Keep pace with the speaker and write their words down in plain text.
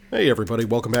Hey everybody,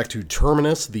 welcome back to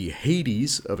Terminus, the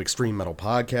Hades of extreme metal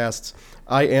podcasts.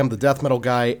 I am the death metal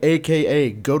guy, aka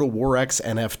Go to Warx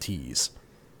NFTs.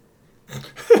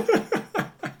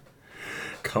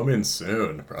 Coming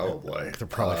soon, probably. They're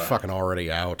probably fucking already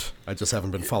out. I just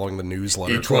haven't been following the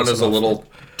newsletter. Each one is a little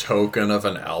token of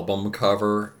an album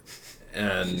cover,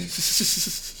 and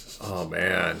oh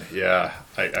man, yeah,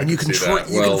 I and you can see that.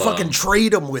 you can fucking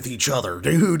trade them with each other,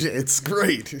 dude. It's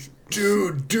great.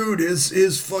 Dude,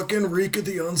 his fucking Reek of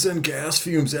the Unsent Gas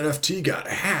Fumes NFT got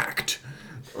hacked.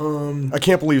 I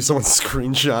can't believe someone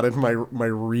screenshotted my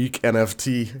Reek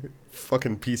NFT.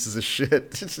 Fucking pieces of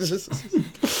shit.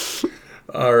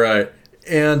 All right,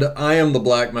 and I am the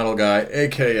black metal guy,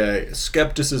 aka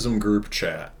Skepticism Group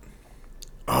Chat.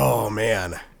 Oh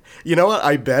man. You know what?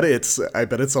 I bet it's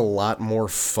a lot more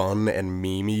fun and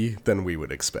memey than we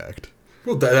would expect.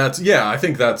 Well, I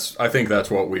think that's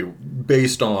what we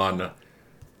based on.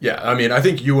 Yeah, I mean, I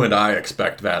think you and I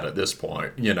expect that at this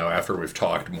point. You know, after we've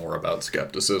talked more about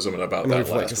skepticism and about that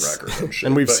last record and shit.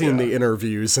 And we've seen the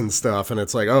interviews and stuff, and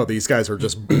it's like, oh, these guys are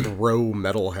just bro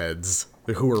metalheads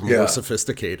who are more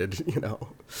sophisticated. You know.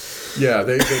 Yeah,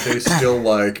 they still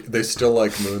like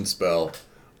Moonspell,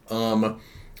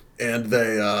 and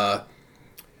they.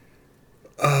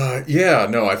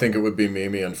 I think it would be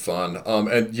memey and fun.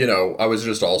 And you know, I was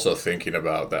just also thinking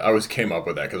about that. Came up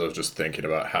with that because I was just thinking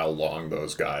about how long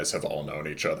those guys have all known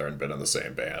each other and been in the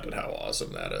same band, and how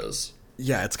awesome that is.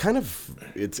 Yeah, it's kind of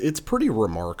it's pretty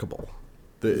remarkable.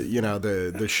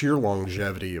 The sheer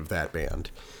longevity of that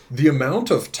band. The amount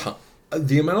of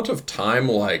time,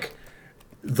 like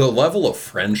the level of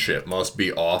friendship must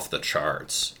be off the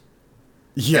charts.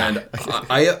 Yeah, and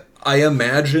I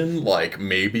imagine, like,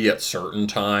 maybe at certain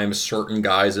times, certain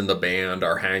guys in the band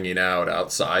are hanging out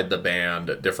outside the band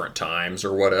at different times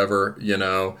or whatever, you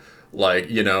know?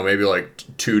 Like, you know, maybe, like,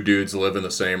 two dudes live in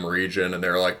the same region and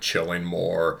they're, like, chilling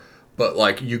more. But,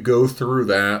 like, you go through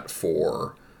that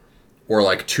or,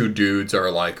 like, two dudes are,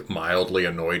 like, mildly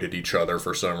annoyed at each other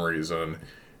for some reason.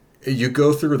 You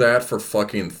go through that for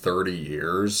fucking 30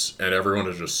 years and everyone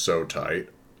is just so tight.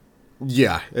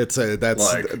 Yeah,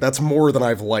 that's more than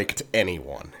I've liked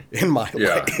anyone in my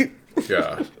life.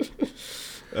 Yeah.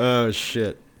 Oh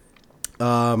shit.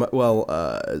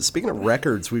 Speaking of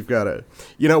records, we've got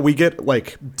we get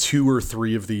like 2 or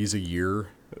 3 of these a year,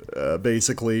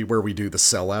 basically, where we do the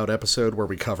sellout episode where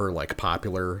we cover like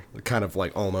popular, kind of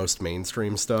like almost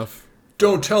mainstream stuff.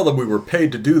 Don't tell them we were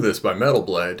paid to do this by Metal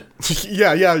Blade.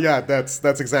 Yeah. That's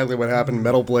exactly what happened.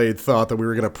 Metal Blade thought that we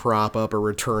were going to prop up a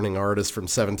returning artist from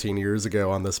 17 years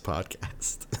ago on this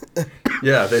podcast.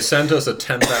 Yeah, they sent us a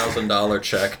 $10,000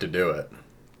 check to do it.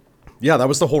 Yeah, that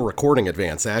was the whole recording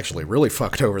advance, actually. Really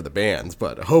fucked over the bands,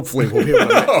 but hopefully we'll be able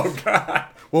to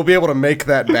we'll be able to make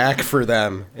that back for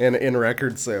them in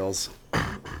record sales.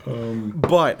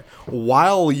 But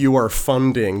while you are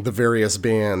funding the various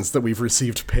bands that we've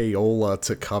received payola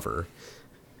to cover,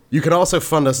 you can also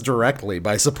fund us directly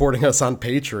by supporting us on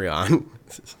Patreon.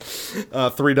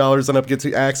 $3 and up gets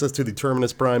you access to the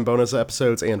Terminus Prime bonus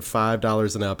episodes, and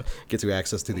 $5 and up gets you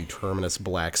access to the Terminus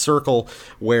Black Circle,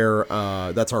 where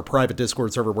that's our private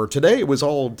Discord server, where today it was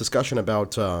all discussion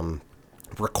about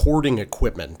recording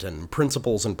equipment and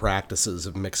principles and practices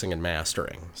of mixing and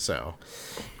mastering. So,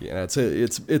 yeah,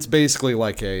 it's basically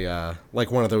like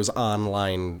like one of those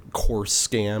online course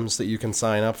scams that you can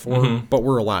sign up for, but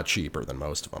we're a lot cheaper than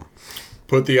most of them.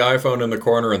 Put the iPhone in the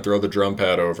corner and throw the drum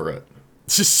pad over it.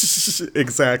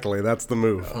 Exactly, that's the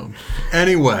move.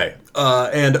 Anyway,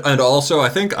 and also I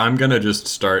think I'm gonna just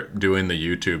start doing the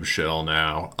YouTube shill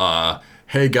now.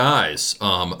 Hey guys,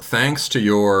 thanks to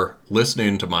your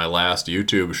listening to my last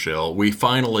YouTube shill, we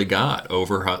finally got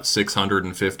over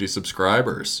 650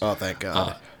 subscribers. Oh, thank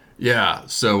God. Yeah,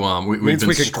 so we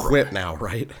can quit now,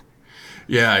 right?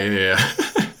 Yeah.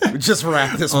 We just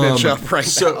wrap this bitch up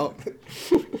now.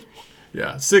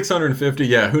 Yeah, 650.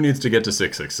 Yeah, who needs to get to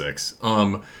 666?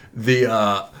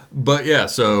 But yeah,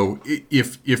 so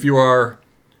if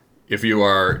you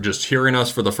are just hearing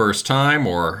us for the first time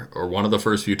or one of the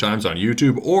first few times on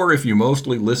YouTube, or if you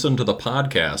mostly listen to the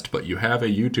podcast but you have a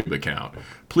YouTube account,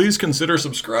 please consider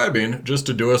subscribing just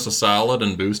to do us a solid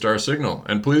and boost our signal.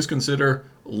 And please consider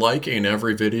liking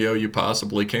every video you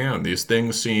possibly can. These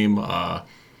things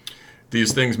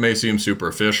may seem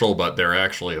superficial, but they're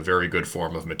actually a very good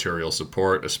form of material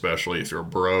support, especially if you're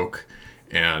broke.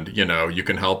 And, you know, you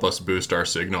can help us boost our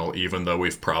signal even though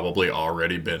we've probably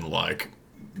already been, like,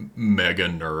 mega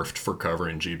nerfed for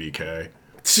covering GBK.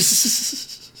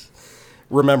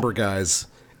 Remember, guys,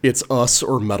 it's us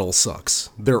or metal sucks.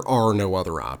 There are no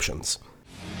other options.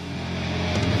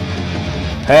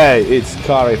 Hey, it's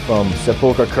Kari from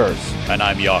Sepulchre Curse. And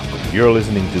I'm Jakob. You're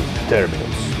listening to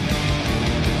Terminus.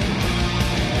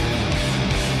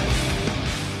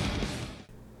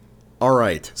 All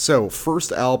right, so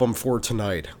first album for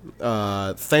tonight.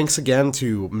 Thanks again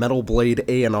to Metal Blade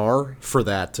A&R for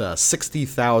that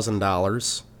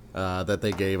 $60,000 that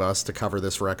they gave us to cover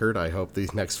this record. I hope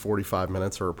these next 45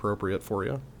 minutes are appropriate for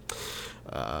you.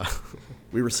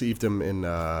 We received them in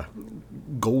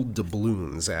gold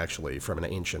doubloons, actually, from an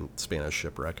ancient Spanish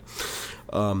shipwreck.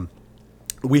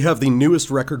 We have the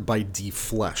newest record by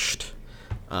Defleshed,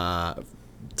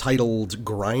 titled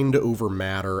Grind Over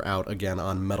Matter, out again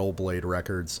on Metal Blade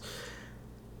Records.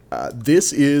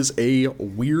 This is a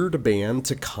weird band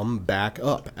to come back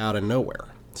up out of nowhere.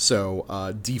 So,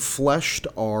 Defleshed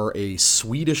are a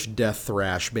Swedish death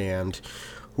thrash band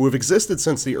who have existed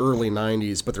since the early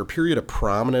 90s, but their period of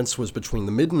prominence was between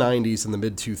the mid-90s and the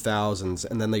mid-2000s,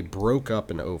 and then they broke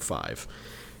up in 2005.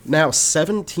 Now,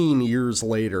 17 years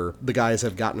later, the guys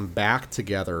have gotten back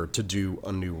together to do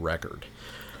a new record.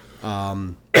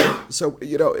 So,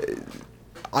 you know,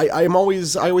 I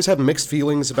always have mixed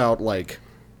feelings about, like,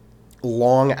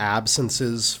 long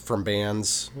absences from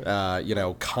bands,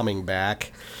 coming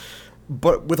back.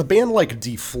 But with a band like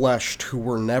Defleshed, who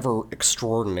were never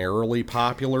extraordinarily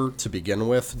popular to begin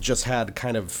with, just had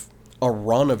kind of a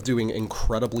run of doing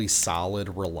incredibly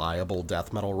solid, reliable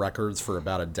death metal records for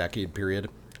about a decade period,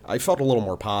 I felt a little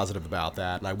more positive about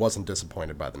that, and I wasn't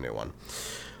disappointed by the new one.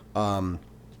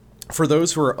 For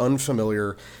those who are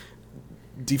unfamiliar,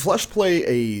 Defleshed play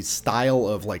a style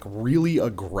of, like, really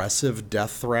aggressive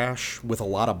death thrash with a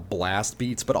lot of blast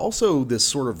beats, but also this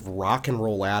sort of rock and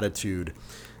roll attitude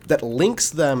that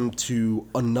links them to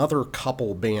another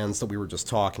couple bands that we were just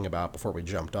talking about before we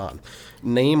jumped on.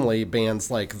 Namely,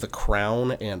 bands like The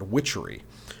Crown and Witchery,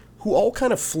 who all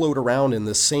kind of float around in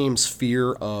the same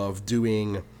sphere of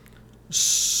doing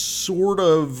sort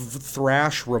of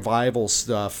thrash revival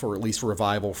stuff, or at least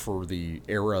revival for the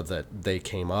era that they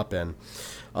came up in.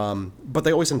 But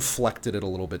they always inflected it a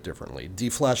little bit differently.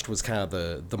 Defleshed was kind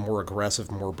of the more aggressive,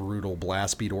 more brutal,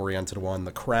 blast beat-oriented one.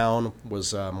 The Crown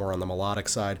was more on the melodic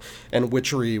side. And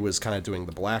Witchery was kind of doing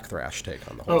the black thrash take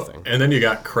on the whole thing. And then you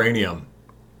got Cranium.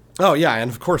 Oh, yeah, and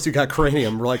of course you got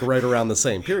Cranium, like, right around the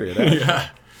same period.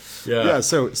 Yeah,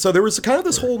 so there was kind of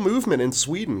this whole movement in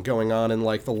Sweden going on in,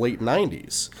 like, the late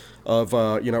 90s of,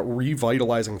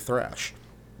 revitalizing thrash.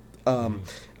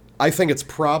 I think it's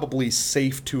probably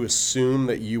safe to assume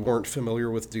that you weren't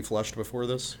familiar with Defleshed before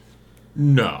this.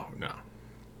 No.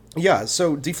 Yeah,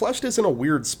 so Defleshed is in a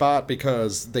weird spot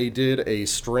because they did a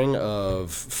string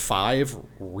of 5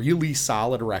 really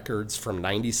solid records from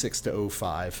 96 to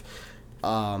 05.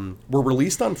 Were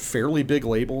released on fairly big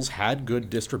labels, had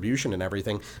good distribution and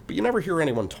everything, but you never hear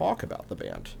anyone talk about the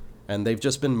band. And they've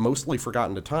just been mostly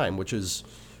forgotten to time, which is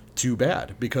too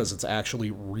bad, because it's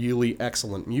actually really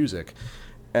excellent music.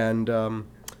 And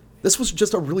this was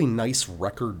just a really nice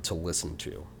record to listen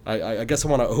to. I guess I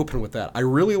want to open with that. I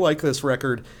really like this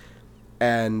record,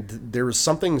 and there's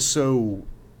something so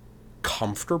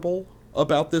comfortable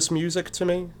about this music to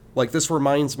me. Like, this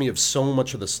reminds me of so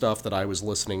much of the stuff that I was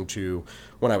listening to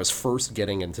when I was first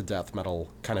getting into death metal,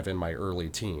 kind of in my early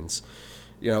teens.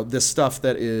 You know, this stuff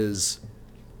that is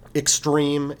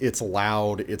extreme, it's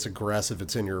loud, it's aggressive,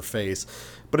 it's in your face,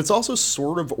 but it's also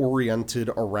sort of oriented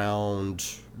around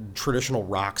traditional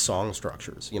rock song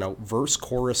structures. You know,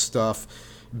 verse-chorus stuff,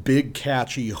 big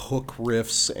catchy hook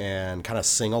riffs, and kind of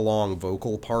sing-along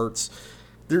vocal parts.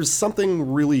 There's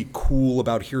something really cool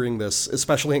about hearing this,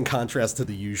 especially in contrast to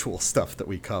the usual stuff that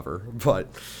we cover. But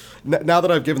now that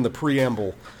I've given the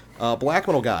preamble, Black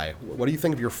Metal Guy, what do you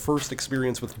think of your first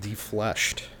experience with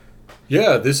Defleshed?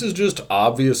 Yeah, this is just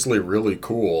obviously really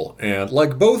cool. And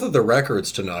like both of the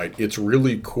records tonight, it's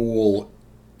really cool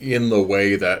in the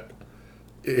way that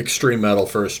extreme metal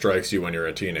first strikes you when you're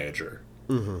a teenager.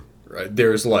 Mm-hmm. Right?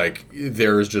 There's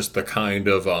just the kind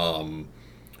of,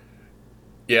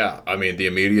 the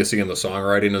immediacy in the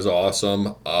songwriting is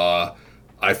awesome.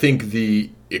 I think the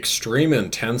extreme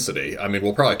intensity,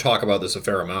 we'll probably talk about this a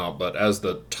fair amount, but as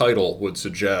the title would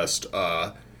suggest,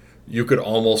 you could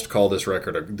almost call this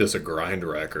record a grind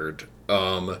record.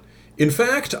 In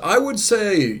fact, I would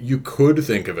say you could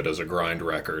think of it as a grind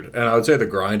record, and I would say the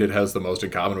grind it has the most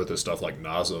in common with is stuff like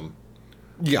Nazem.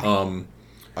 Yeah.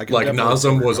 Like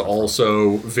Nazem was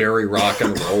also very rock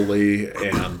and rolly,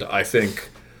 and I think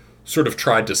sort of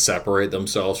tried to separate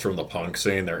themselves from the punk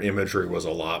scene. Their imagery was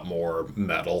a lot more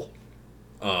metal.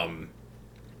 And,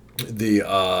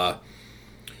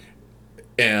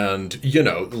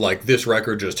 this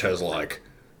record just has,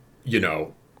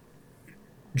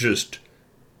 just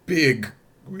big,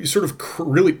 sort of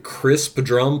really crisp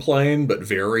drum playing, but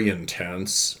very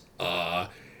intense.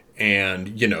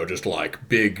 And, you know, just like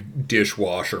big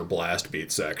dishwasher blast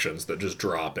beat sections that just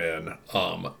drop in.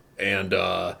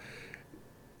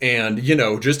 And, you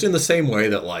know, just in the same way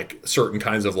that, like, certain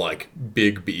kinds of, like,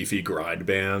 big, beefy grind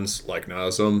bands, like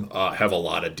Nasum, have a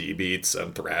lot of D-beats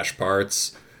and thrash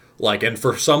parts. Like, and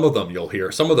for some of them, you'll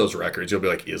hear, some of those records, you'll be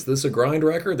like, is this a grind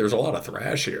record? There's a lot of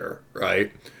thrash here,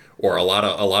 right? Or a lot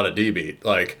of D-beat.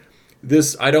 Like,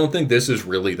 this, I don't think this is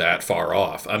really that far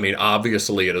off. I mean,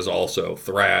 obviously, it is also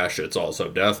thrash, it's also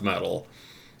death metal.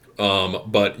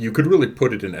 But you could really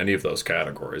put it in any of those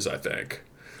categories, I think.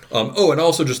 And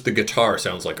also just the guitar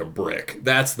sounds like a brick.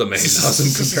 That's the main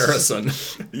Nasum comparison.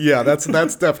 Yeah, that's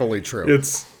definitely true.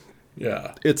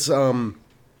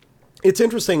 It's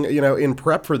interesting, you know, in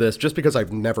prep for this, just because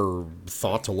I've never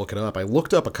thought to look it up, I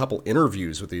looked up a couple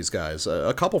interviews with these guys,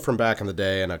 a couple from back in the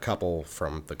day and a couple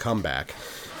from the comeback.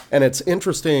 And it's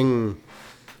interesting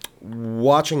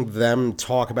watching them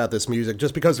talk about this music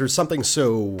just because there's something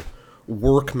so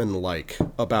workmanlike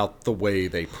about the way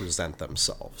they present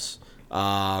themselves.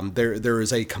 There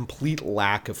is a complete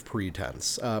lack of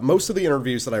pretense. Most of the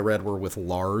interviews that I read were with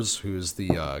Lars, who's the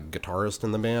guitarist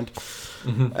in the band.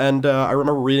 Mm-hmm. And I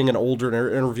remember reading an older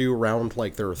interview around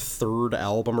like their third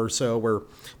album or so where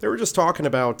they were just talking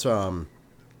about,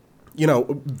 you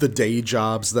know, the day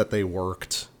jobs that they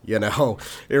worked. You know,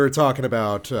 they were talking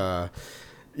about,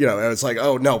 you know, it's like,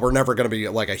 oh, no, we're never going to be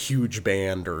like a huge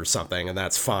band or something, and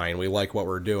that's fine. We like what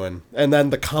we're doing. And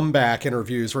then the comeback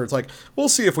interviews where it's like, we'll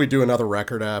see if we do another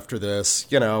record after this.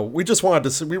 You know, we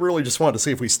really just wanted to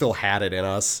see if we still had it in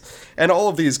us. And all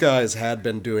of these guys had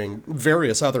been doing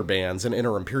various other bands in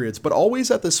interim periods, but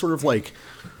always at this sort of like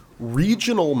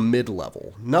regional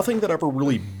mid-level. Nothing that ever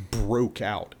really broke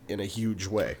out in a huge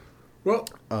way. Well,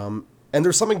 and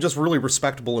there's something just really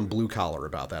respectable and blue-collar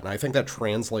about that, and I think that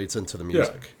translates into the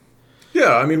music.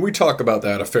 Yeah, I mean, we talk about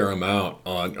that a fair amount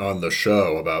on the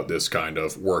show, about this kind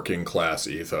of working-class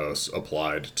ethos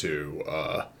applied to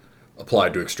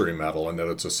extreme metal, and that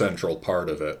it's a central part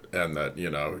of it, and that, you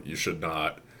know, you should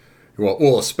not...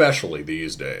 Well, especially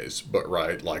these days, but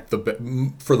right, like,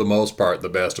 for the most part, the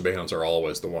best bands are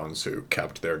always the ones who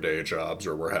kept their day jobs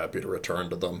or were happy to return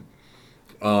to them.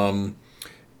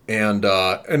 And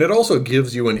it also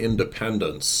gives you an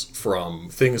independence from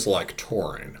things like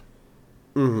touring,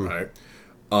 right?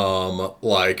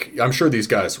 Like, I'm sure these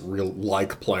guys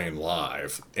like playing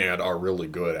live and are really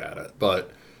good at it.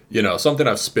 But, you know, something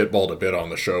I've spitballed a bit on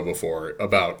the show before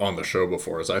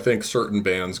is I think certain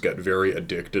bands get very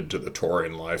addicted to the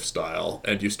touring lifestyle,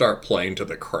 and you start playing to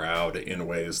the crowd in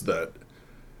ways that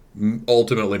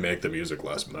ultimately make the music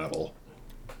less metal.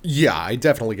 Yeah, I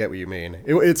definitely get what you mean.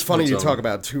 It's funny you talk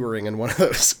about touring in one of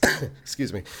those,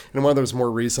 excuse me, in one of those more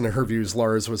recent interviews,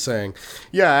 Lars was saying,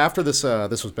 yeah, after this,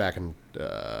 this was back in,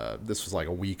 this was like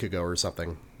a week ago or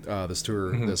something, this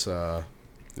tour,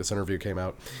 this interview came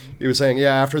out. He was saying,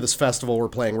 yeah, after this festival we're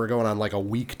going on like a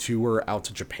week tour out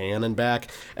to Japan and back,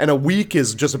 and a week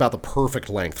is just about the perfect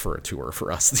length for a tour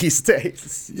for us these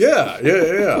days.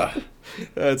 Yeah.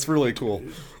 It's really cool.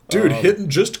 Dude,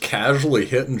 just casually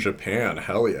hitting Japan,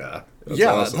 hell yeah. That's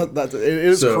awesome. It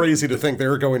is crazy to think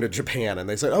they're going to Japan, and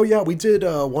they said, oh yeah, we did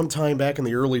one time back in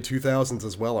the early 2000s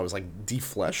as well. I was like,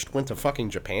 Defleshed went to fucking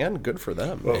Japan? Good for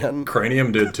them, man.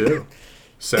 Cranium did too.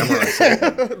 Samurai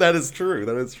Satan. That is true.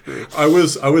 I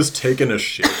was taking a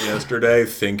shit yesterday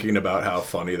thinking about how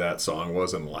funny that song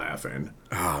was and laughing.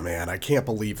 Oh man, I can't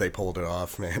believe they pulled it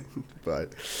off, man.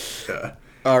 But yeah.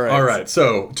 All right.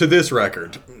 So to this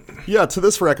record. Yeah, to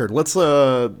this record. Let's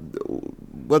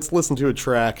listen to a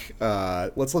track.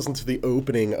 Let's listen to the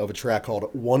opening of a track called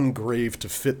 "One Grave to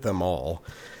Fit Them All."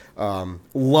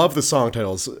 Love the song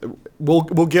titles.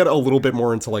 We'll get a little bit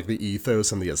more into like the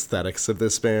ethos and the aesthetics of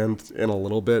this band in a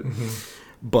little bit,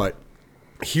 but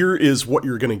here is what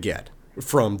you're gonna get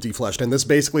from Defleshed, and this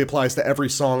basically applies to every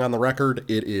song on the record.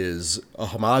 It is a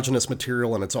homogeneous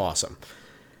material, and it's awesome.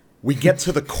 We get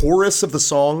to the chorus of the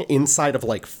song inside of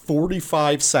like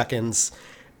 45 seconds,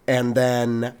 and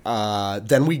then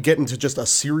we get into just a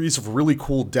series of really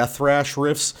cool death thrash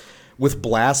riffs with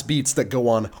blast beats that go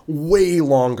on way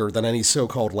longer than any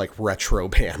so-called like retro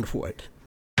band would.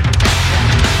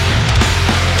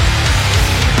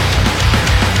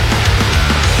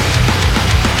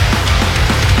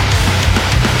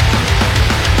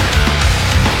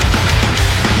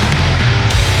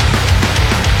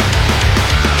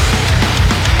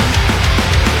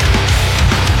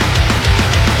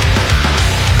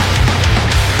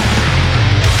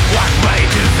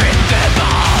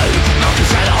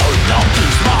 Not too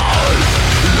small,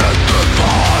 let the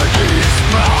body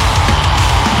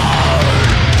smile.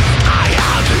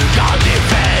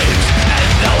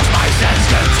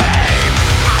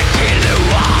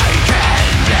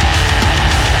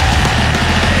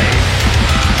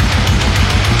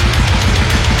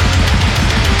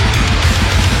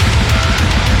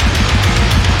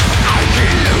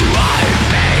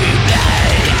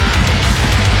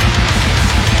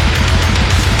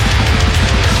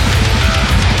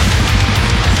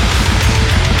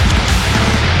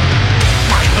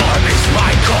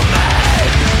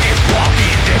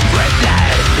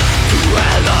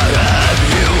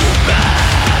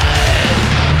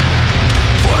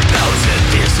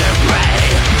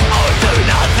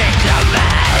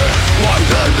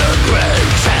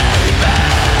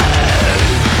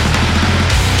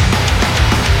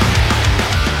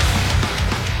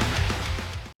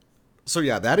 So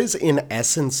yeah, that is in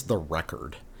essence the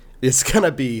record. It's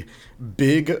gonna be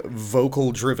big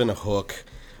vocal-driven hook,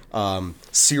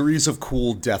 series of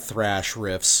cool death thrash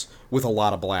riffs with a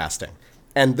lot of blasting,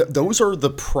 and those are the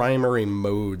primary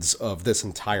modes of this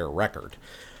entire record.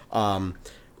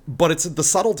 But it's the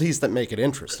subtleties that make it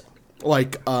interesting.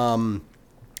 Like,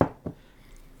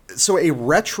 so a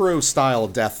retro-style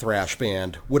death thrash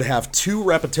band would have 2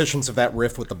 repetitions of that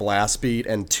riff with the blast beat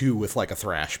and 2 with, like, a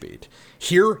thrash beat.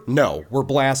 Here, no, we're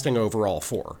blasting over all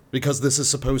 4, because this is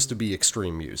supposed to be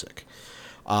extreme music.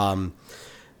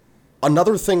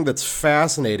 Another thing that's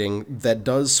fascinating that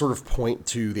does sort of point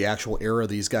to the actual era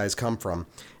these guys come from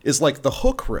is, like, the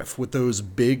hook riff with those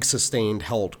big, sustained,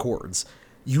 held chords.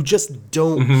 You just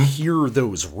don't hear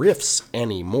those riffs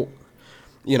anymore.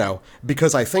 You know,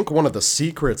 because I think one of the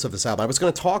secrets of this album, I was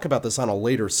going to talk about this on a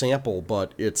later sample,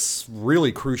 but it's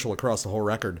really crucial across the whole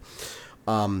record.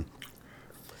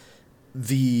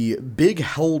 The big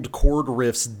held chord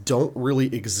riffs don't really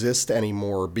exist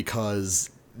anymore because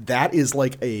that is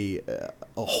like a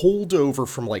holdover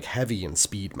from like heavy and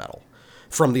speed metal,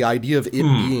 from the idea of it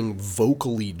being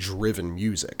vocally driven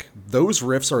music. Those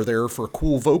riffs are there for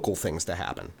cool vocal things to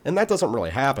happen, and that doesn't really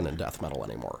happen in death metal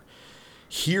anymore.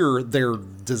 Here, they're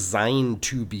designed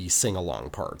to be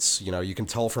sing-along parts. You know, you can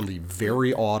tell from the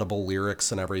very audible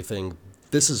lyrics and everything,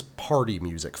 this is party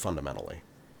music, fundamentally.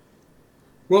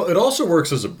 Well, it also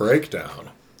works as a breakdown.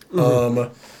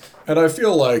 And I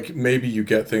feel like maybe you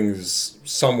get things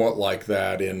somewhat like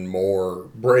that in more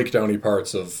breakdowny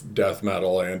parts of death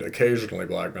metal and occasionally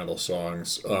black metal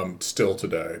songs still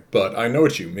today. But I know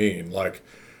what you mean, like,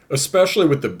 especially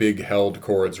with the big held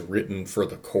chords written for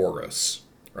the chorus,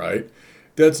 right?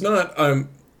 That's not,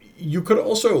 you could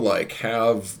also, like,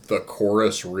 have the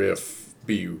chorus riff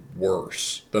be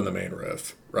worse than the main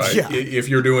riff, right? Yeah. If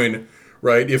you're doing,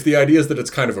 right, if the idea is that it's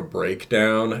kind of a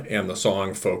breakdown and the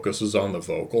song focuses on the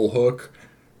vocal hook,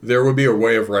 there would be a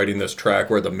way of writing this track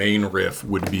where the main riff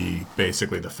would be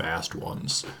basically the fast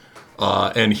ones.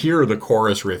 And here the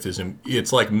chorus riff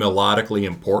it's like melodically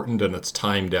important and it's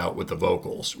timed out with the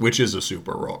vocals, which is a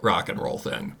super rock and roll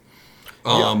thing.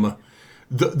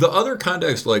 The other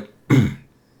context, like,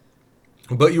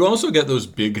 but you also get those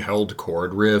big held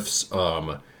chord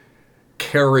riffs,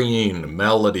 carrying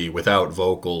melody without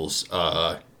vocals,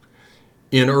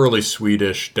 in early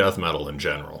Swedish death metal in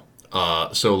general.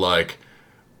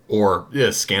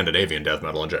 Scandinavian death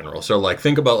metal in general. So, like,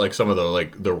 think about, like, some of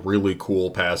the really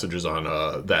cool passages on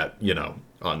that, you know,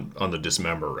 on the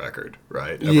Dismember record,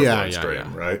 right? Yeah.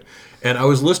 Right? And I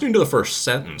was listening to the first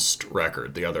Sentenced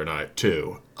record the other night,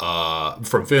 too,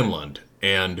 from Finland,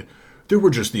 and there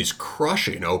were just these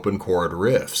crushing open chord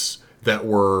riffs that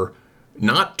were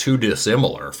not too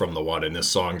dissimilar from the one in this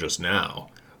song just now.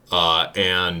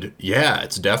 And yeah,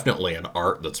 it's definitely an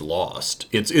art that's lost.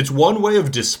 It's one way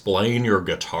of displaying your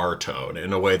guitar tone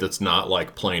in a way that's not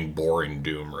like playing boring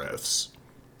doom riffs.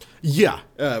 Yeah,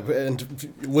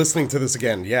 and listening to this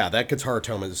again, yeah, that guitar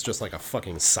tone is just like a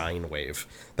fucking sine wave.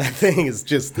 That thing is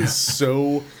just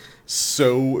so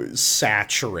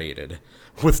saturated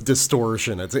with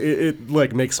distortion. It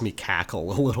like makes me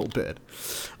cackle a little bit.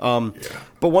 But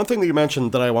one thing that you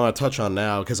mentioned that I want to touch on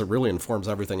now, because it really informs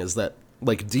everything, is that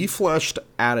like Defleshed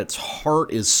at its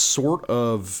heart is sort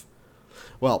of,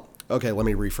 well, okay, let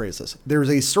me rephrase this. There's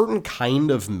a certain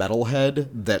kind of metalhead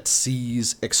that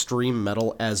sees extreme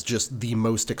metal as just the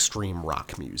most extreme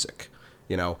rock music,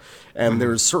 you know? And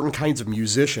there's certain kinds of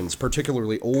musicians,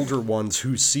 particularly older ones,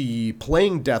 who see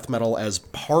playing death metal as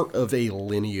part of a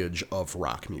lineage of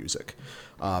rock music.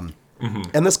 And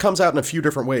this comes out in a few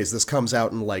different ways. This comes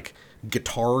out in, like,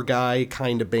 guitar guy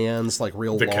kind of bands, like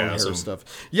real long hair stuff.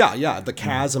 Yeah, the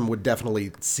Chasm would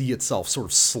definitely see itself sort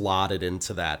of slotted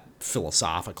into that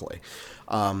philosophically.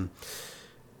 But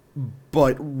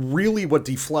really what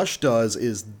Defleshed does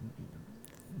is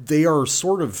they are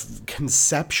sort of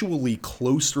conceptually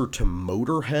closer to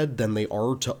Motorhead than they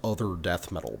are to other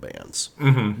death metal bands,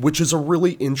 which is a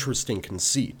really interesting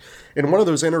conceit. In one of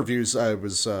those interviews I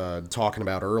was talking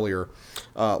about earlier,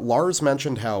 Lars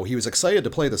mentioned how he was excited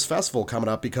to play this festival coming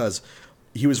up because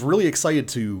he was really excited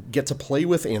to get to play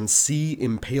with and see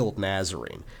Impaled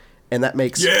Nazarene. And that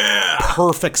makes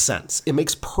perfect sense. It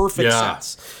makes perfect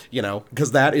sense, you know,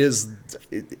 because that is,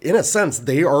 in a sense,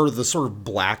 they are the sort of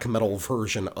black metal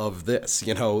version of this,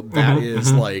 you know. That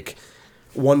is like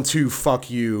 1-2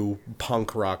 fuck you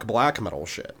punk rock black metal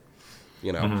shit,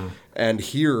 you know. And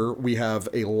here we have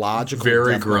a logical,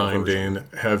 very grinding,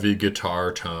 heavy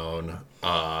guitar tone.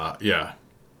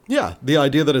 Yeah, the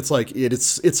idea that it's like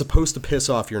it's supposed to piss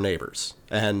off your neighbors,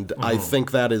 and I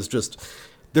think that is just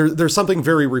there's something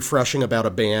very refreshing about a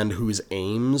band whose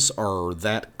aims are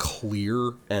that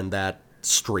clear and that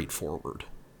straightforward.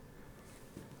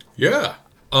 Yeah.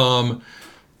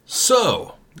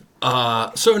 So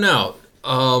now,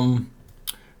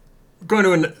 going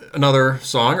to another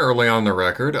song early on the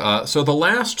record. So the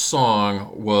last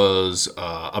song was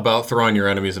about throwing your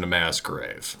enemies in a mass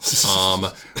grave,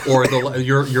 or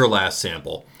your last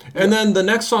sample. And then the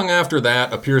next song after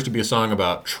that appears to be a song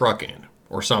about trucking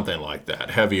or something like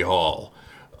that, heavy haul.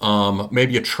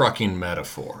 Maybe a trucking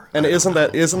metaphor. And isn't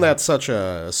that such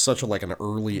a like an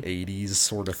early '80s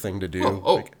sort of thing to do?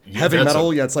 Like heavy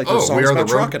metal, it's like there's songs about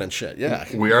trucking and shit. Yeah,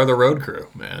 we are the road crew,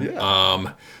 man.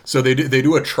 Yeah. So they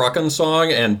do a trucking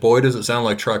song, and boy, does it sound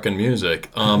like trucking music.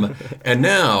 And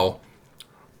now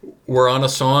we're on a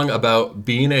song about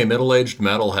being a middle-aged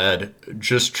metalhead,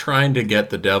 just trying to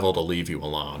get the devil to leave you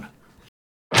alone.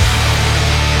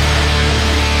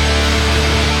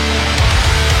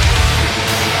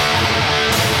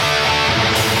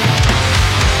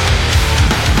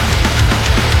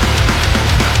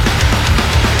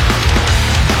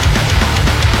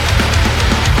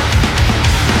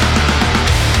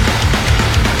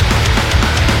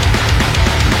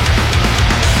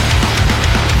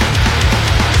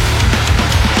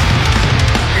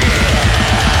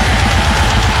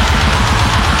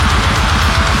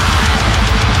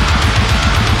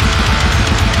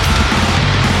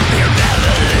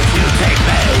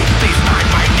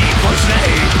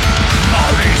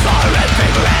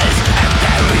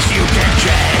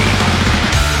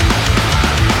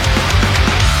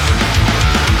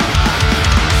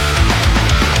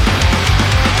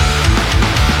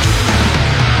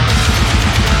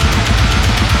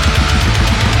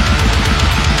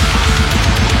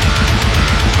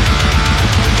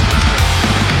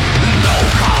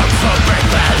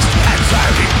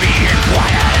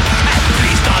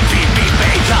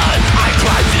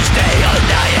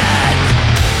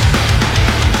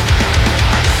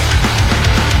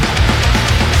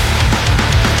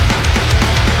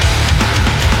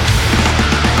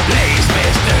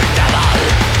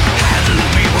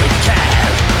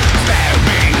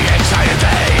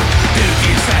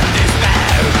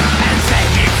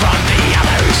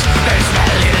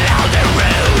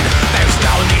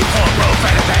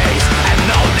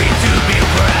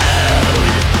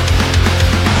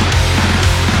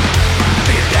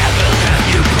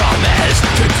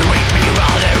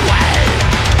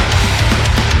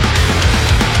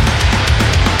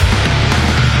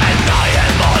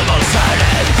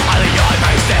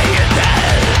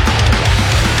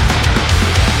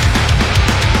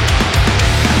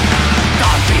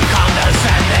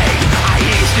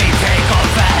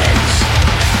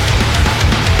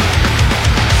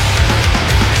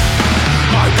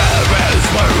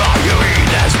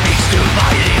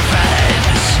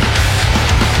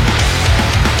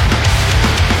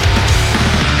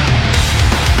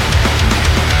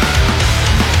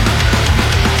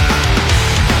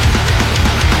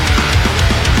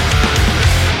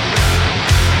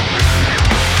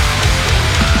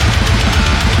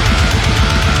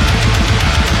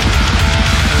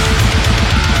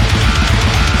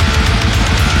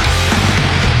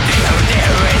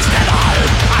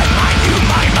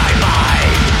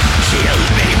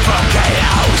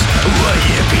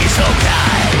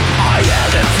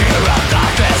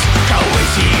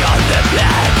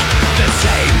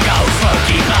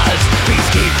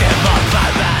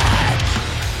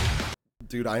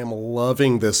 Dude, I am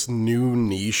loving this new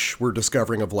niche we're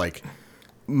discovering of like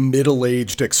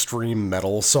middle-aged extreme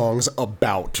metal songs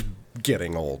about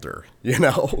getting older, you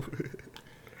know?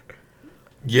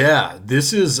 Yeah,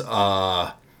 this is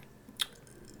yeah,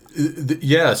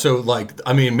 so like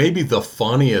I mean maybe the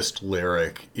funniest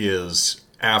lyric is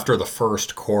after the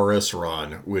first chorus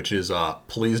run, which is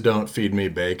please don't feed me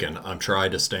bacon. I try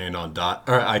to stay on diet.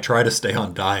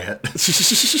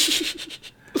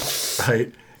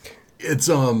 Right?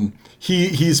 It's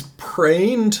he's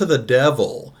praying to the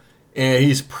devil, and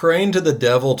he's praying to the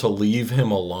devil to leave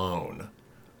him alone.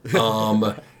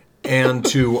 And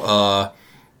to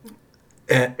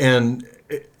and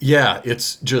yeah,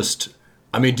 it's just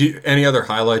I mean, any other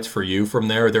highlights for you from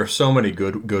there? There's so many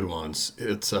good ones.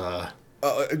 It's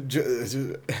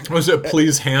was it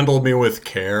please handle me with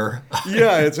care?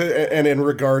 Yeah, and in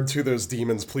regard to those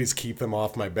demons, please keep them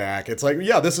off my back. It's like,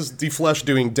 yeah, this is D-Flesh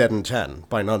doing Dead in 10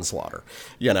 by Nunslaughter,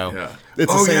 you know? Yeah.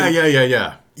 It's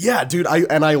yeah. Yeah, dude,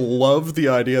 I love the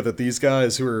idea that these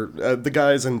guys who are, the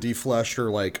guys in D-Flesh are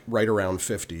like right around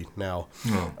 50 now.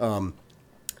 Oh.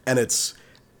 And it's,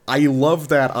 I love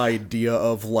that idea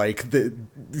of like the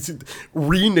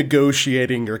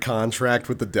renegotiating your contract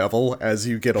with the devil as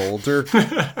you get older.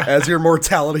 As your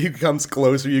mortality comes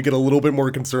closer, you get a little bit more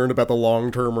concerned about the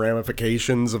long-term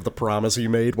ramifications of the promise you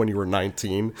made when you were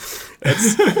 19.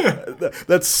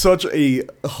 That's such a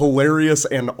hilarious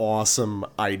and awesome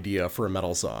idea for a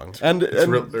metal song. And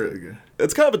really good.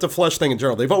 It's kind of a DeFlesh thing in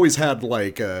general. They've always had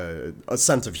like a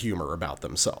sense of humor about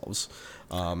themselves.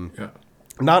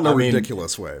 Not in a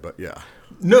ridiculous way, but yeah.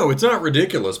 No, it's not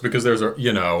ridiculous because there's a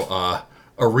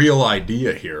real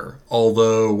idea here.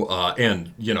 Although,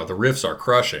 and the riffs are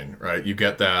crushing, right? You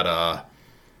get that.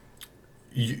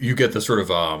 You get the sort of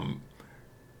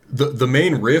the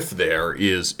main riff there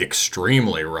is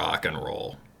extremely rock and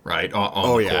roll, right?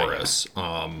 On the chorus,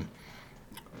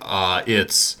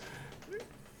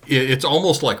 it's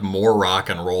almost like more rock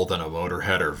and roll than a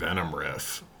Motorhead or Venom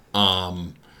riff.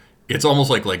 It's almost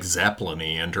like Zeppelin-y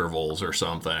intervals or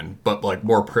something, but like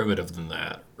more primitive than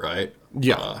that, right?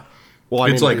 Yeah.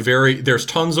 There's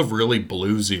tons of really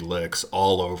bluesy licks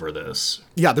all over this.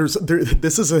 Yeah,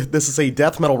 this is a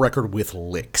death metal record with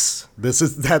licks. That's the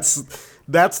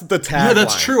tagline. Yeah,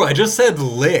 that's true. I just said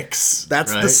licks.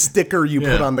 That's right? The sticker you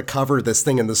put on the cover of this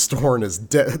thing in the store, and is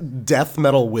death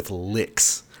metal with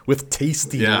licks, with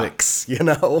tasty licks. It's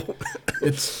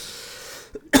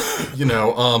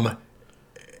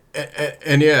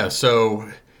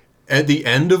so at the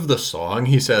end of the song,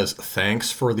 he says, "Thanks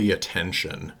for the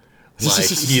attention."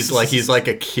 He's like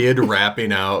a kid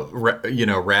wrapping up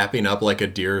like a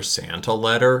Dear Santa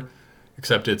letter,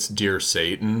 except it's Dear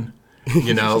Satan.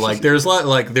 There's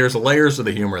layers of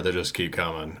the humor that just keep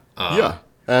coming.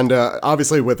 And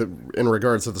obviously, in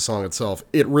regards to the song itself,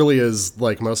 it really is,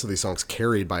 like most of these songs,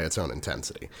 carried by its own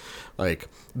intensity. Like,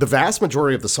 the vast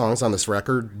majority of the songs on this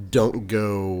record don't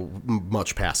go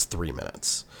much past 3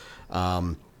 minutes.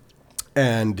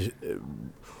 And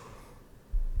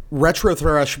retro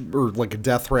thrash or like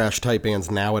death thrash type bands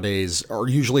nowadays are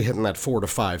usually hitting that 4 to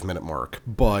 5 minute mark,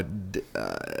 but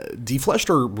DeFleshed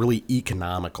are really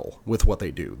economical with what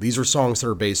they do. These are songs that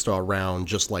are based around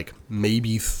just like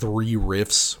maybe 3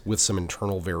 riffs with some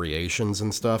internal variations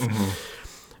and stuff.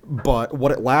 But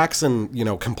what it lacks in,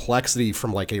 complexity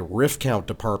from like a riff count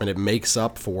department, it makes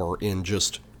up for in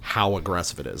just how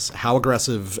aggressive it is. How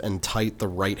aggressive and tight the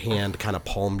right hand kind of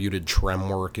palm muted trem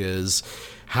work is.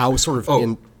 How sort of go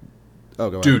ahead.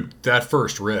 Dude, that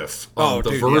first riff,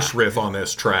 verse riff on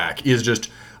this track is just,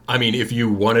 I mean, if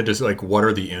you wanted to, like, what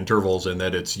are the intervals in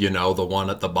that? It's, the one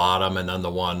at the bottom and then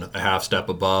the one a half step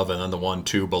above and then the 1,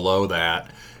 2 below that.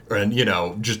 And,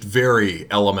 just very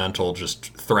elemental,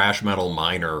 just thrash metal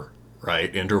minor,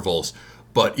 right, intervals.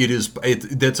 But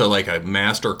that's like a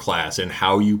master class in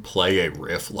how you play a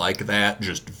riff like that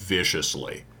just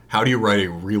viciously. How do you write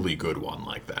a really good one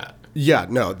like that? Yeah,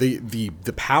 no, the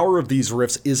power of these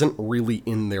riffs isn't really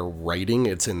in their writing,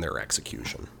 it's in their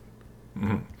execution.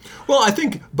 Mm-hmm. Well, I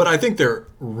think they're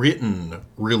written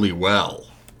really well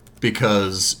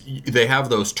because they have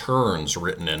those turns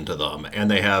written into them,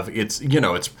 and they have, this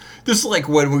is like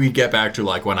when we get back to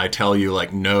like when I tell you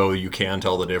like, no, you can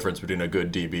tell the difference between a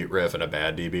good D-beat riff and a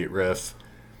bad D-beat riff.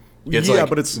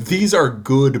 These are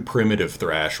good primitive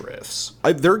thrash riffs.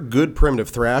 They're good primitive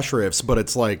thrash riffs, but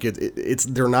it's like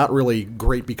they're not really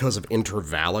great because of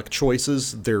intervallic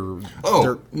choices.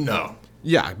 No.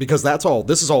 Yeah, because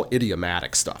this is all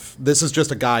idiomatic stuff. This is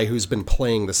just a guy who's been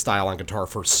playing the style on guitar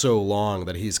for so long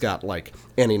that he's got like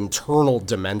an internal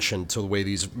dimension to the way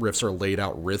these riffs are laid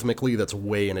out rhythmically that's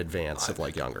way in advance of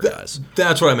like younger guys.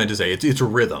 That's what I meant to say. It's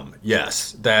rhythm.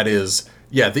 Yes, that is.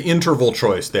 Yeah, the interval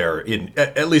choice there,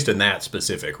 at least in that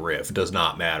specific riff, does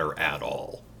not matter at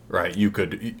all, right?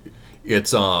 But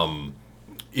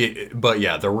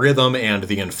yeah, the rhythm and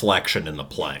the inflection in the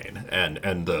playing,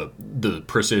 and the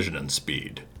precision and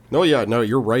speed. No,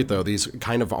 you're right though. These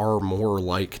kind of are more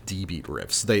like D-beat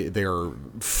riffs. They're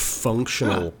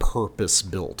functional,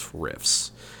 purpose-built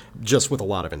riffs, just with a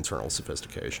lot of internal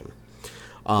sophistication.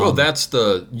 Well, that's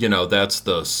the D-beat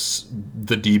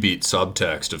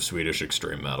subtext of Swedish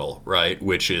extreme metal, right?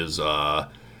 Which is, I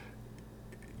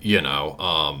don't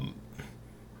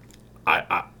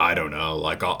know.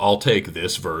 Like, I'll take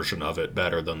this version of it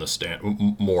better than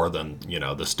more than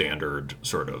the standard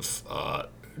sort of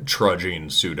trudging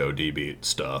pseudo D-beat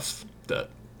stuff that.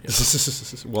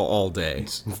 Well, all day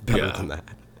better than that.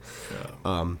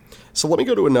 Yeah. So let me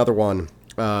go to another one.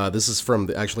 This is from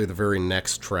the very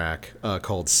next track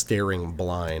called Staring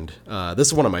Blind. This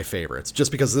is one of my favorites,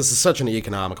 just because this is such an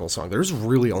economical song. There's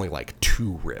really only like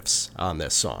 2 riffs on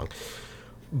this song.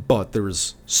 but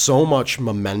there's so much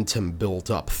momentum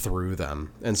built up through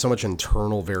them and so much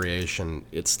internal variation,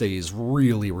 it stays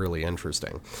really, really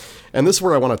interesting. And this is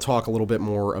where I want to talk a little bit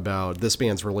more about this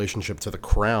band's relationship to The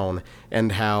Crown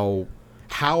and how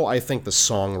I think the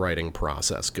songwriting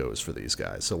process goes for these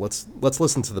guys. So let's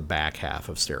listen to the back half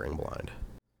of Staring Blind.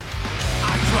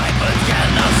 I tried but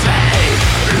cannot say,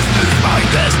 is this my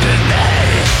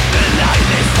destiny? The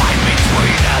line is fine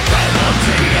between a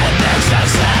penalty and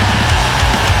ecstasy.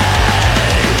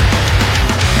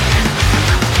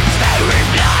 Staring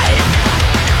blind.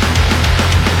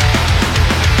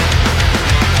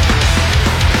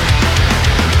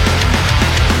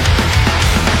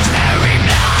 Staring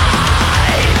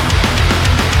blind.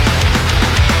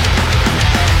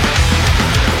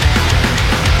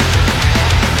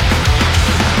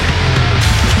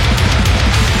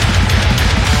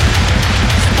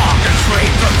 Spark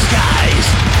straight from skies,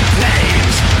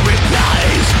 flames,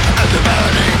 replies, and the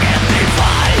burning empty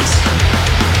flies.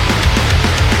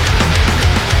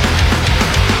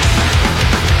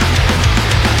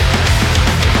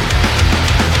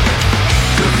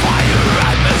 The fire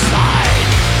at my side,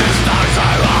 the stars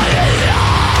are all alive.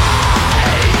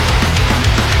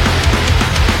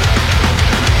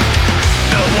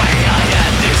 The way I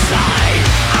am decide,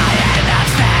 I am not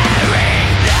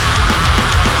staring blind.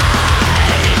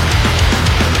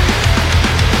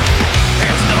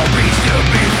 There's no peace to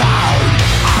be found.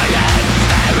 I am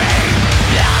staring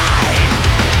blind.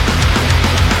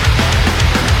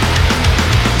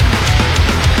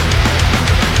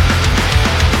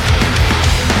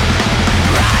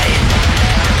 Right.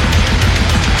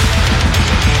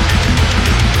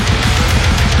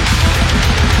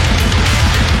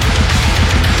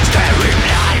 Staring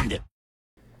blind.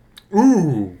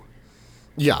 Ooh.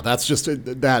 Yeah, that's just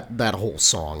that whole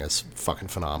song is fucking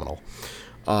phenomenal.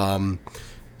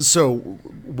 So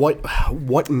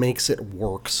what makes it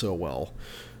work so well?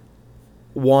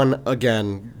 One,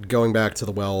 again, going back to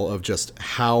the well of just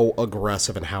how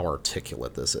aggressive and how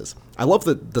articulate this is. I love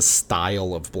the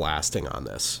style of blasting on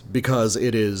this because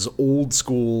it is old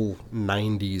school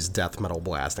 90s death metal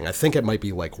blasting. I think it might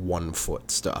be like 1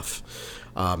 Foot stuff.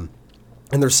 And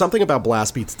there's something about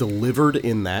blast beats delivered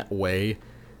in that way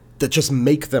that just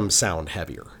make them sound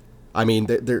heavier. I mean,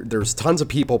 there's tons of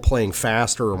people playing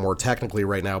faster or more technically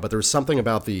right now, but there's something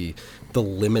about the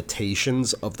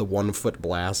limitations of the 1 Foot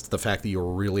blast, the fact that you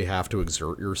really have to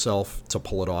exert yourself to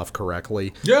pull it off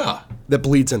correctly. Yeah. That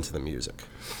bleeds into the music.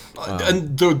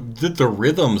 And the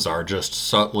rhythms are just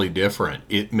subtly different.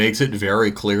 It makes it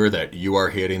very clear that you are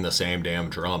hitting the same damn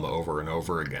drum over and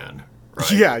over again.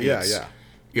 Right? Yeah.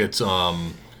 It's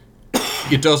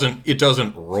it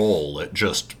doesn't roll. It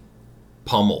just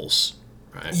pummels.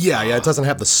 Right? Yeah, it doesn't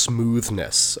have the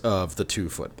smoothness of the 2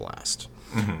 Foot blast.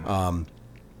 Mm-hmm.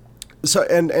 So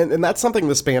and that's something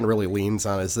this band really leans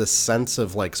on, is this sense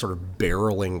of like sort of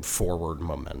barreling forward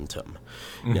momentum.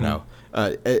 Mm-hmm. You know,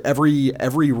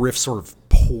 every riff sort of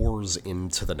pours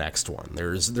into the next one.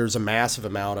 There's a massive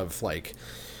amount of like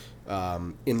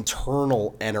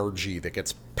internal energy that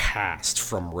gets passed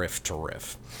from riff to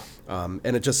riff, and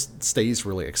it just stays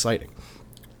really exciting.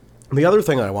 And the other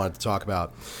thing I wanted to talk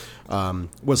about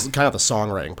was kind of the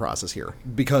songwriting process here,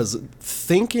 because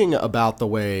thinking about the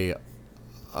way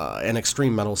an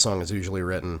extreme metal song is usually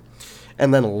written,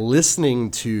 and then listening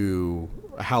to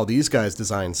how these guys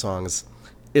design songs,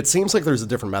 it seems like there's a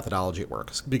different methodology at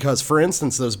work. Because, for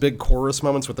instance, those big chorus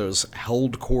moments with those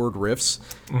held chord riffs,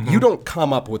 you don't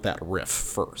come up with that riff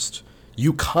first.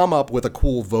 You come up with a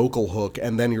cool vocal hook,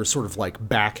 and then you're sort of like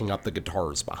backing up the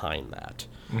guitars behind that.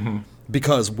 Mm-hmm.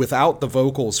 Because without the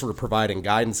vocals sort of providing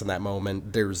guidance in that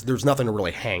moment, there's nothing to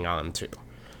really hang on to,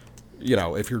 you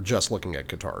know, if you're just looking at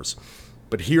guitars.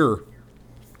 But here,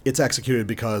 it's executed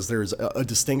because there's a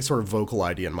distinct sort of vocal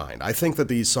idea in mind. I think that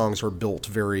these songs are built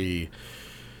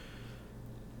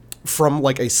from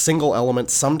like a single element,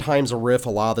 sometimes a riff, a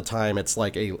lot of the time it's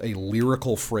like a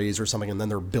lyrical phrase or something, and then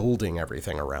they're building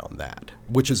everything around that,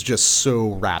 which is just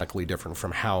so radically different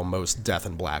from how most death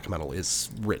and black metal is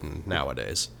written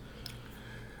nowadays.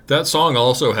 That song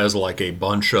also has like a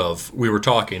bunch of, we were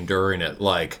talking during it,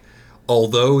 like,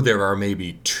 although there are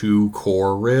maybe 2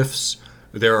 core riffs,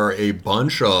 there are a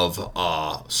bunch of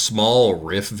small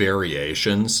riff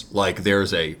variations. Like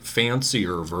there's a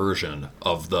fancier version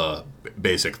of the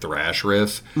basic thrash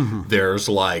riff. Mm-hmm. There's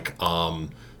like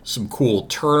some cool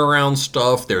turnaround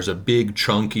stuff. There's a big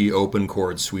chunky open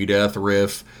chord sweet death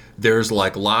riff. There's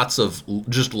like lots of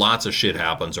shit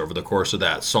happens over the course of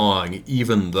that song,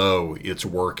 even though it's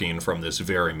working from this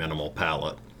very minimal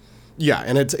palette. Yeah,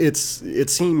 and it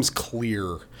seems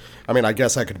clear I mean, I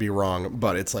guess I could be wrong,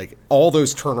 but it's like all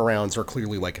those turnarounds are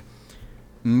clearly like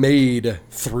made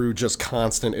through just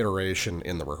constant iteration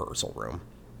in the rehearsal room.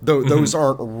 Those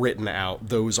aren't written out.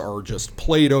 Those are just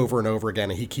played over and over again,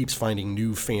 and he keeps finding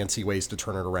new fancy ways to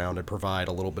turn it around and provide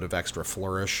a little bit of extra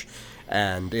flourish,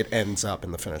 and it ends up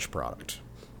in the finished product.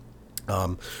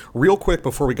 Real quick,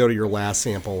 before we go to your last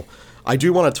sample, I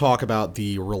do want to talk about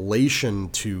the relation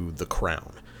to The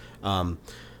Crown.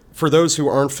 For those who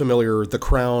aren't familiar, The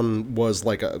Crown was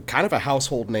like a kind of a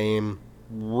household name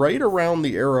right around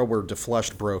the era where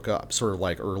Defleshed broke up, sort of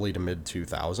like early to mid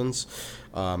 2000s.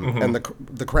 And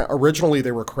the Crown, originally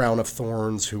they were Crown of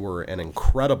Thorns, who were an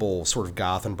incredible sort of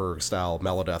Gothenburg style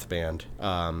melodeath band,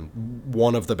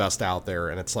 one of the best out there,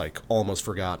 and it's like almost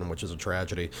forgotten, which is a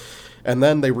tragedy. And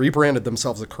then they rebranded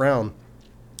themselves The Crown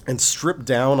and stripped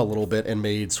down a little bit and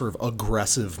made sort of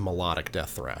aggressive melodic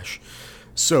death thrash.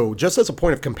 So just as a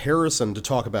point of comparison to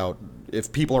talk about,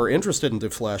 if people are interested in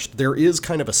Defleshed, there is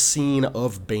kind of a scene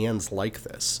of bands like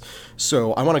this.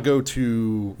 So I want to go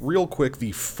to, real quick,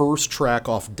 the first track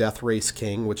off Death Race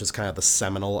King, which is kind of the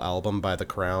seminal album by The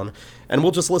Crown. And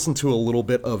we'll just listen to a little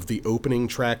bit of the opening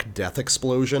track, Death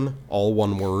Explosion, all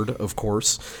one word, of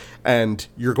course. And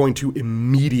you're going to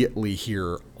immediately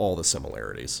hear all the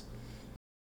similarities.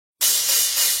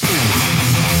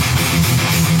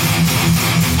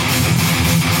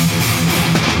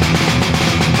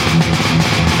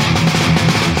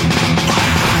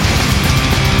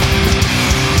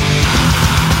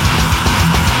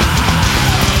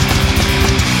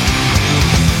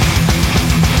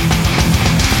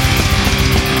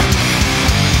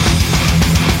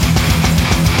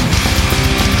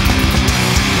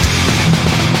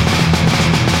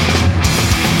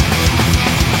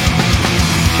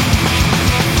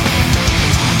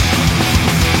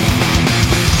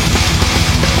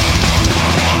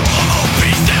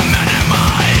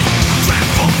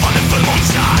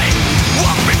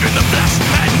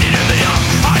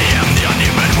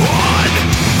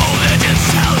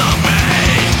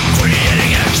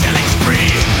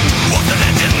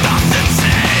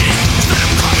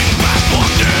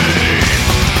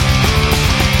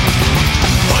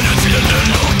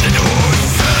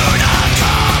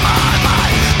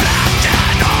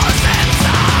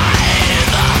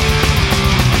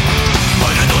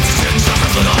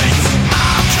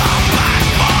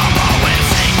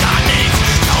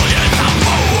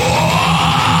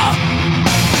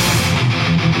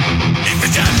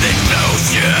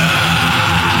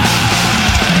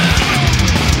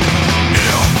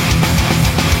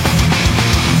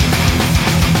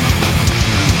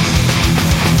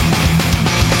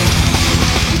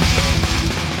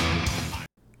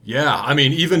 Yeah, I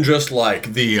mean, even just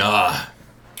like the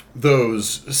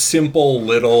those simple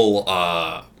little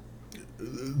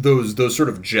those sort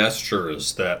of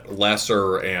gestures that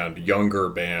lesser and younger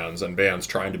bands and bands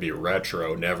trying to be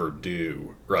retro never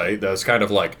do, right? That's kind of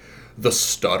like the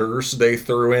stutters they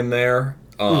threw in there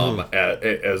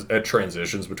at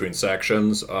transitions between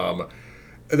sections.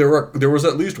 There was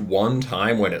at least one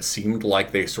time when it seemed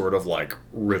like they sort of like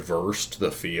reversed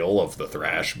the feel of the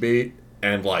thrash beat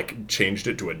and like changed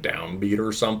it to a downbeat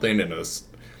or something, and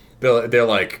they're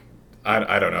like,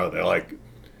 I don't know, they're like,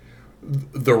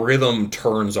 the rhythm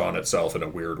turns on itself in a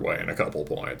weird way in a couple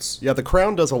points. Yeah, The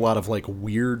Crown does a lot of like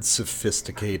weird,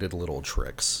 sophisticated little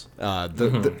tricks.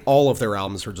 All of their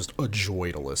albums are just a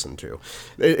joy to listen to.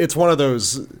 It's one of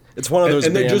those. It's one of those.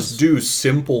 And bands... they just do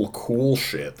simple, cool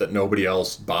shit that nobody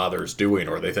else bothers doing,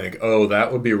 or they think, oh,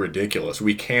 that would be ridiculous.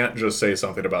 We can't just say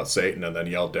something about Satan and then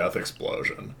yell Death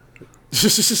Explosion.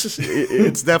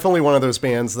 It's definitely one of those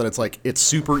bands that it's like, it's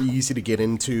super easy to get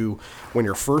into when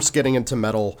you're first getting into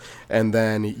metal, and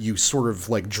then you sort of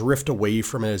like drift away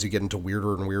from it as you get into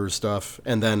weirder and weirder stuff,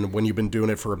 and then when you've been doing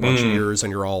it for a bunch of years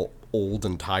and you're all old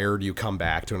and tired, you come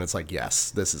back to it and it's like, yes,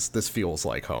 this feels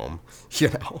like home, you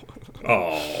know.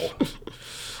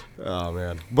 Oh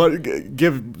man. But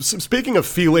speaking of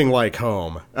feeling like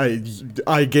home,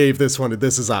 I gave this one,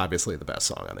 this is obviously the best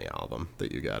song on the album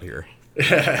that you got here.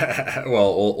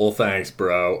 well, thanks,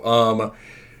 bro.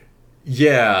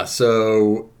 Yeah,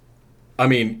 so, I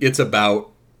mean, it's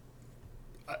about,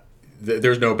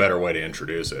 there's no better way to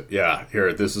introduce it. Yeah,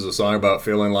 here, this is a song about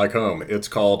feeling like home. It's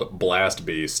called Blast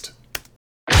Beast.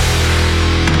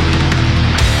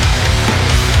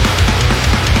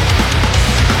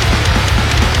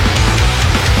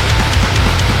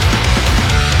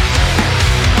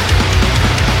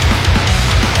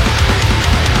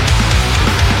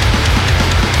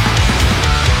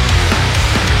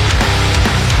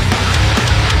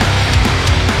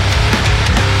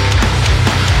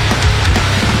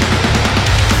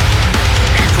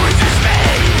 It was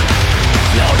dismay.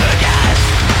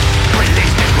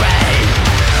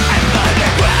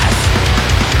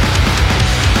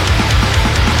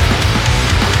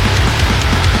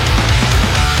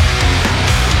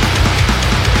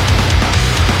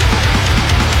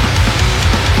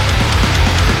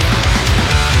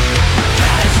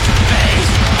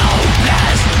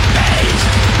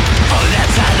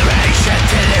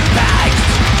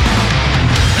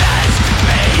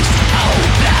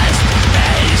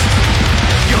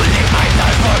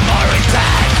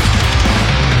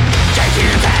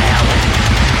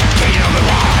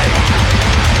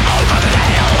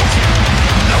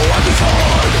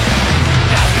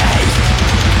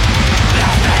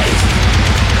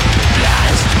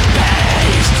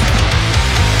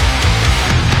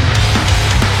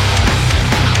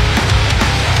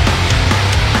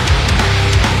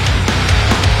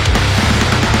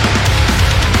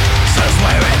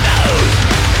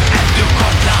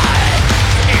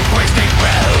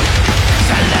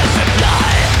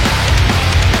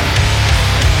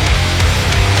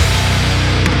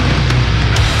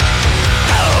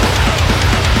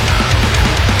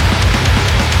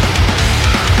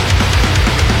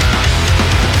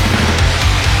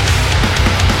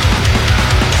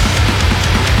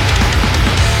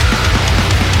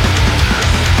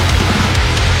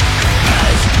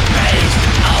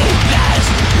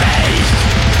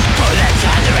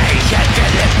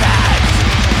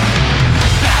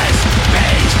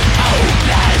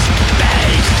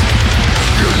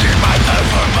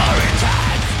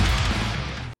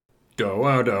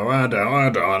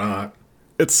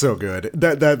 It's so good.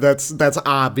 That's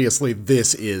obviously,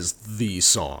 this is the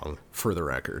song for the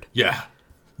record. Yeah.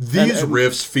 These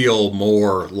riffs feel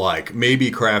more like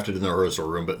maybe crafted in the rehearsal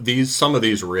room, but some of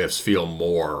these riffs feel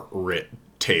more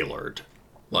tailored,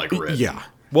 like written. Yeah.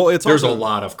 Well, there's a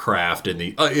lot of craft in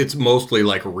the. It's mostly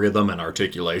like rhythm and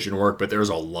articulation work, but there's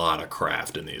a lot of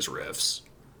craft in these riffs.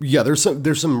 Yeah,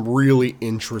 there's some really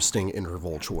interesting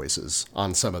interval choices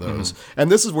on some of those,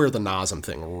 and this is where the Nasum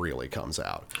thing really comes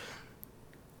out.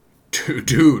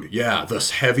 Dude, yeah, this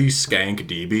heavy skank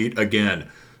D beat again.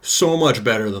 So much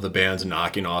better than the band's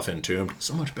knocking off Entombed.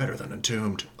 So much better than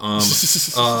Entombed.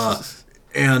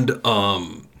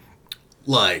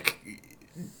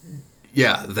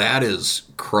 Yeah, that is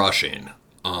crushing.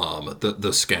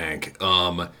 The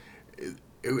skank.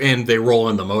 And they roll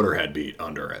in the Motorhead beat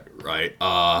under it, right?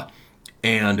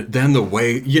 And then the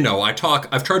way,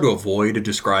 I've tried to avoid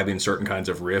describing certain kinds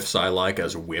of riffs I like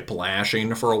as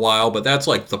whiplashing for a while, but that's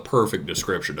like the perfect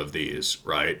description of these,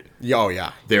 right? Oh,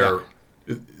 yeah. They're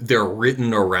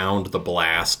written around the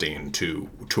blasting to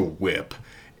whip,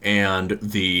 and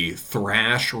the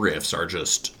thrash riffs are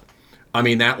just,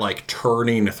 that like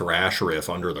turning thrash riff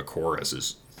under the chorus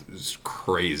is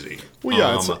crazy. Well,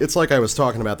 yeah, it's like I was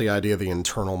talking about the idea of the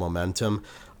internal momentum.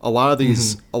 A lot of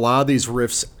these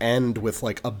riffs end with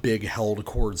like a big held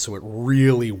chord, so it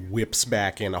really whips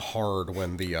back in hard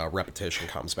when the repetition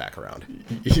comes back around.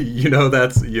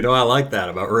 I like that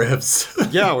about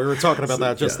riffs. Yeah, we were talking about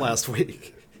that just last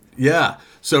week. Yeah.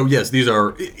 So yes,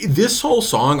 this whole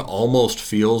song almost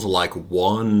feels like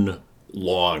one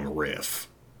long riff,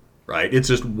 right? It's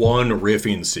just one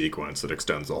riffing sequence that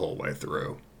extends the whole way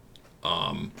through.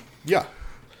 Yeah.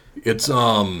 It's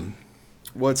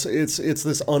Well, it's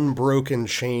this unbroken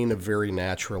chain of very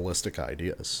naturalistic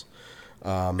ideas.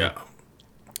 Yeah.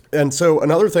 And so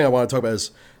another thing I want to talk about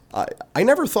is, I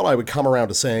never thought I would come around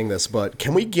to saying this, but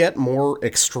can we get more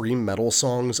extreme metal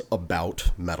songs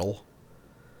about metal?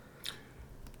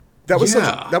 That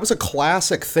was a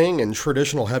classic thing in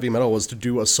traditional heavy metal, was to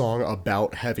do a song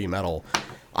about heavy metal.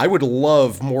 I would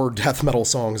love more death metal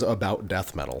songs about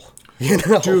death metal.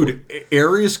 Dude,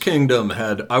 Ares Kingdom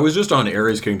I was just on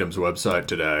Ares Kingdom's website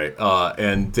today,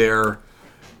 and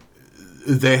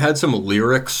they had some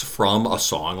lyrics from a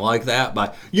song like that.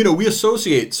 But, we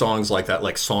associate songs like that,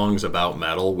 like songs about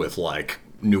metal, with like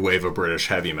new wave of British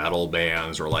heavy metal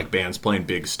bands or like bands playing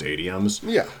big stadiums.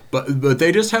 Yeah. But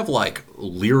they just have like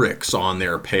lyrics on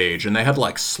their page, and they had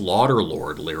like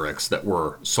Slaughterlord lyrics that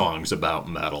were songs about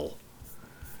metal.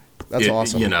 That's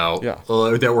awesome. Yeah.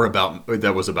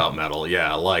 That was about metal.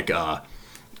 Yeah. Like,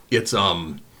 it's,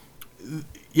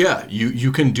 yeah,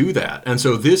 you can do that. And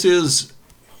so this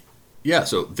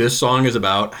song is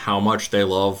about how much they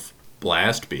love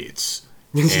blast beats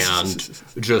and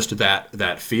just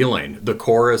that feeling. The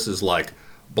chorus is like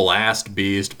blast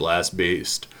beast,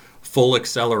 full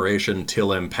acceleration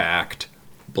till impact,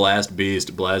 blast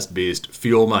beast,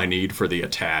 feel my need for the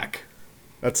attack.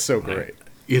 That's so great.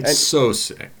 It's so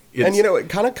sick.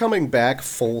 Kind of coming back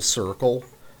full circle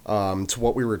to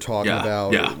what we were talking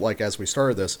about, like as we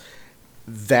started this,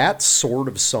 that sort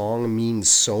of song means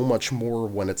so much more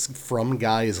when it's from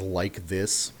guys like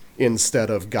this instead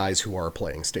of guys who are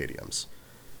playing stadiums.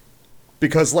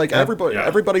 Because like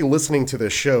everybody listening to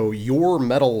this show, your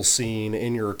metal scene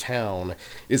in your town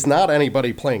is not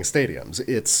anybody playing stadiums.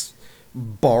 It's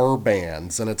bar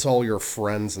bands, and it's all your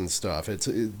friends and stuff. It's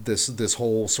this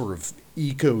whole sort of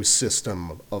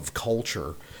ecosystem of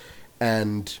culture,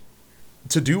 and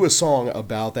to do a song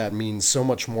about that means so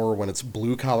much more when it's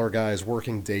blue collar guys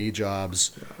working day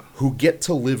jobs who get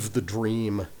to live the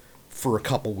dream for a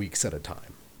couple weeks at a time.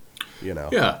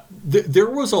 Yeah, there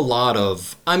was a lot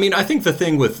of, I think the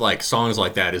thing with like songs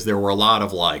like that is there were a lot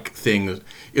of like things.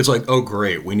 It's like, oh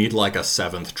great, we need like a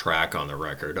 7th track on the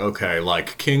record. Okay,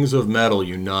 like Kings of Metal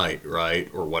unite,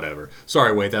 right, or whatever.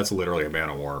 Sorry, wait, that's literally a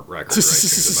Manowar record, right?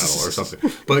 Kings of Metal or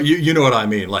something. But you know what I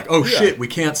mean? Like, oh shit, we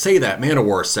can't say that.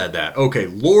 Manowar said that. Okay,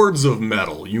 Lords of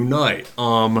Metal unite.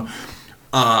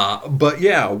 But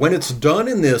yeah, when it's done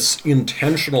in this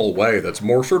intentional way, that's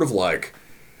more sort of like,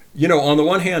 on the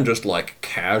one hand, just like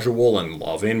casual and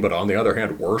loving, but on the other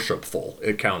hand, worshipful.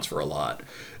 It counts for a lot.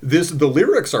 The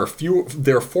lyrics are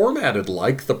they're formatted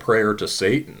like the prayer to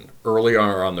Satan early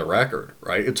on the record,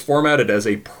 right? It's formatted as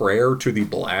a prayer to the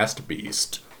blast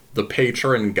beast, the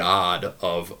patron god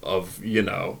of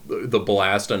the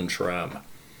blast and trem.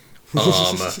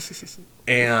 That's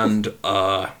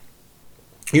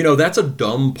a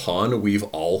dumb pun we've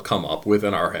all come up with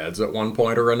in our heads at one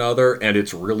point or another, and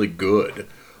it's really good.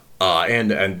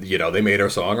 And you know, they made a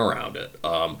song around it.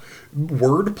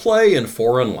 Wordplay in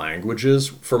foreign languages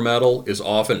for metal is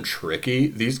often tricky.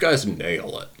 These guys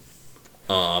nail it.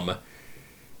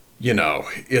 You know,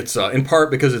 it's in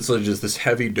part because it's just this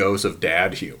heavy dose of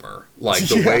dad humor. Like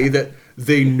the way that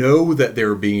they know that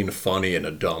they're being funny in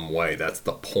a dumb way. That's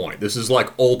the point. This is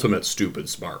like ultimate stupid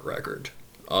smart record.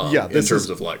 In terms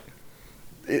of like,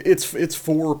 it's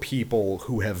for people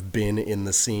who have been in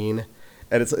the scene,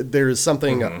 and there's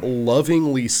something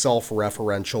lovingly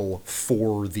self-referential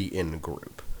for the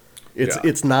in-group.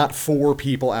 It's not for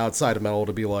people outside of metal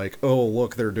to be like, oh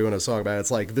look, they're doing a song about it.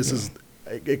 It's like this is.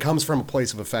 It comes from a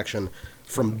place of affection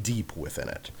from deep within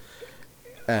it.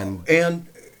 And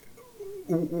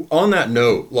on that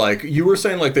note, like you were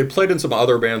saying, like they played in some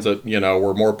other bands that, you know,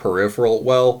 were more peripheral.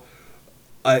 Well,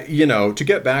 you know, to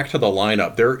get back to the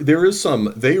lineup, there is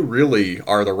some, they really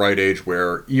are the right age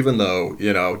where even though,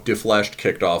 you know, Defleshed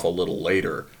kicked off a little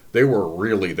later, they were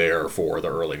really there for the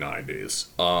early 90s.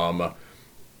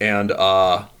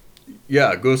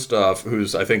 Yeah, Gustav,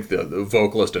 who's I think the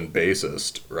vocalist and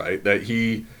bassist, right? That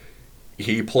he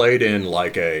played in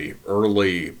like a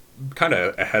early, kind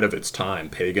of ahead of its time,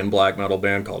 pagan black metal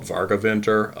band called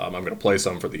Vargavinter. I'm going to play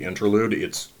some for the interlude.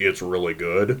 It's really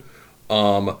good.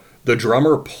 The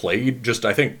drummer played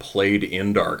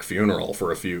in Dark Funeral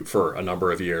for a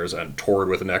number of years and toured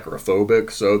with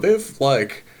Necrophobic. So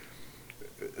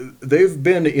they've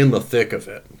been in the thick of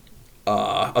it.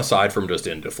 Aside from just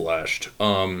in Defleshed.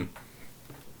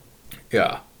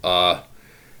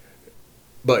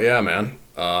 But yeah, man.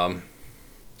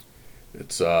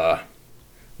 This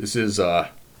is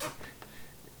Ekta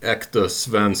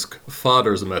Svensk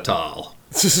Fadersmetall.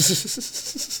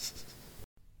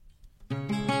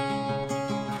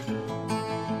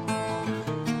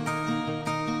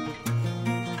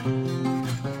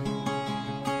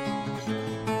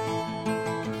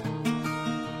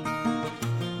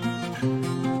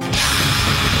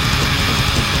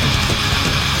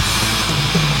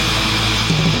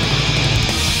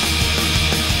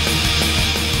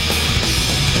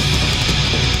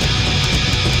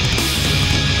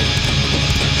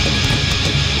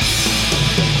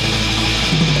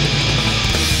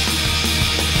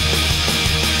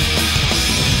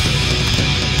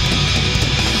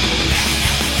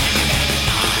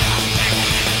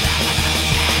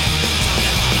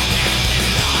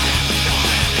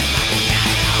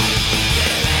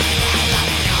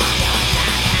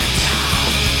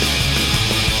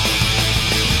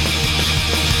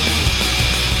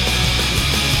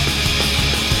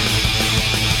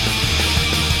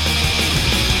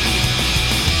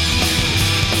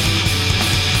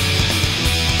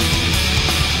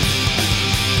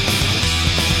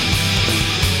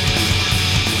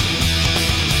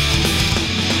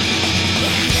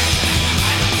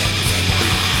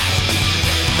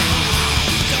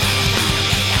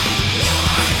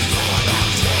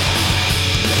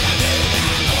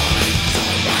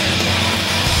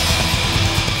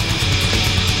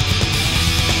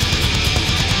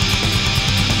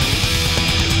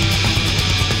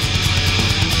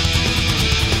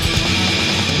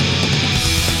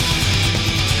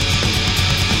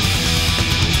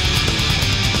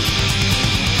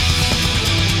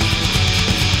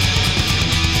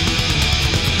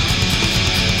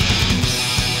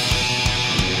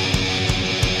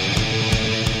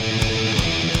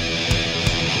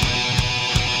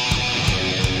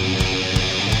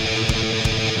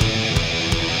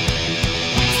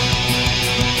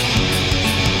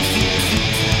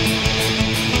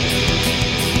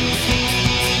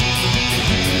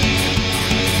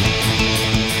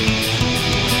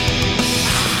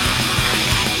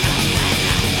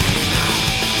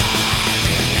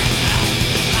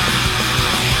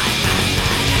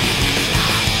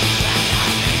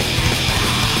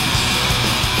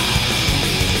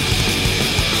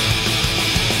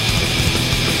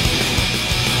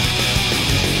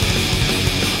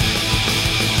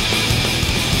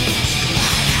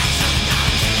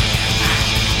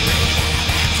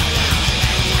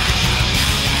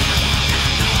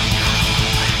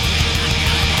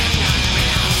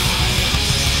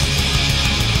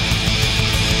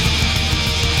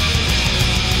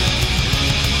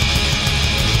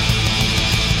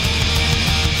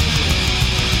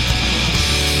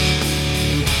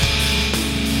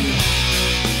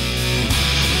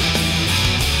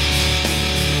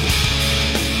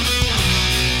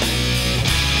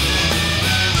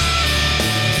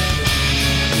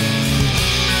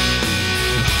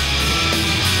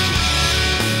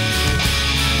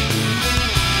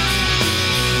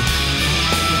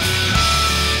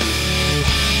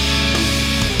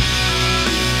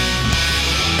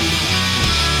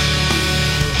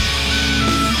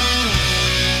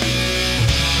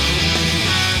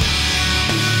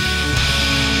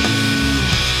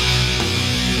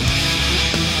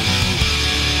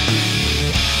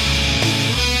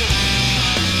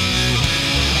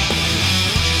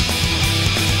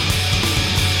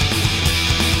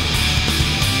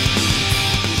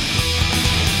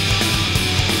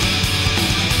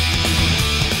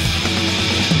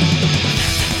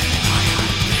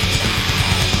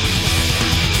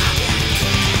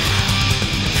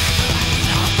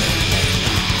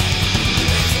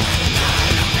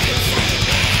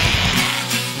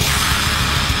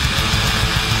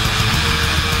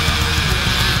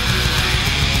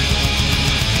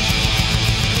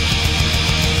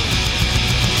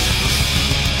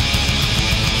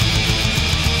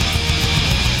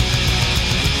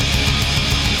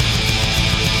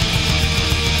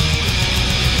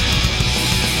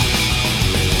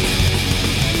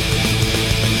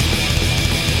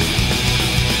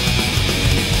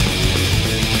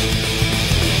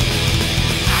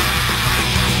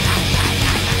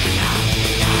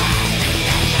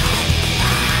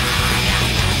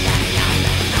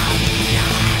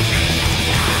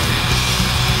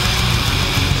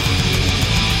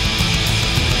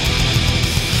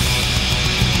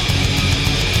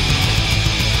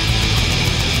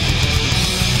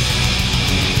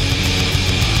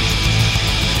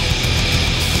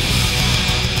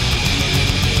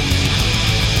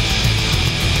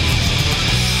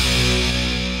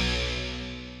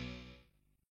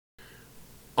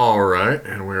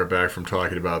 And we are back from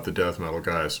talking about the death metal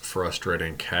guy's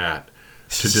frustrating cat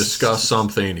to discuss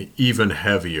something even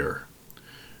heavier.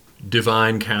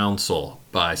 Divine Council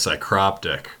by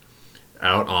Psychroptic,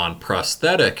 out on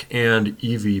Prosthetic and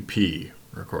EVP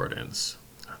recordings.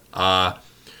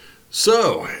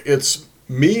 So, it's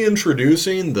me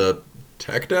introducing the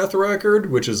Tech Death record,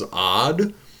 which is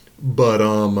odd,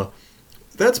 but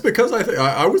that's because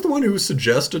I was the one who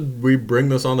suggested we bring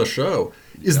this on the show.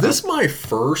 Is this my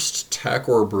first tech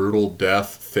or brutal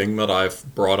death thing that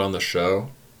I've brought on the show?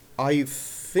 I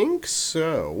think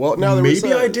so. Well, now there maybe was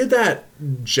I did that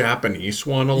Japanese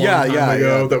one a long time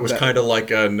ago. That was kind of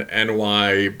like an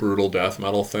NY brutal death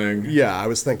metal thing. Yeah, I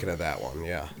was thinking of that one.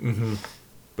 Yeah. Mm-hmm.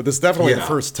 But this is definitely the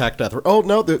first Tech Death. Oh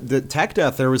no, the Tech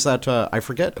Death. There was that. I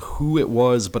forget who it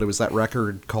was, but it was that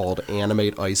record called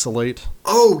Animate Isolate.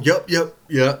 Oh, yep.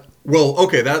 Well,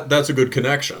 okay, that's a good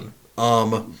connection.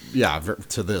 Yeah,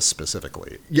 to this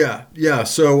specifically. Yeah.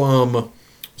 So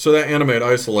that Animate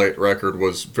Isolate record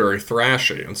was very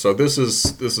thrashy, and so this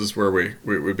is where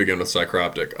we begin with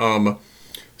Psychroptic.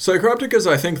 Psychroptic is,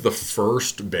 I think, the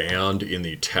first band in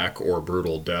the tech or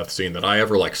brutal death scene that I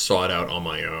ever sought out on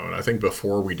my own. I think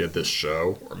before we did this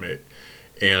show,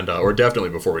 or definitely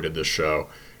before we did this show,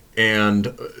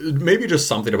 and maybe just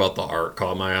something about the art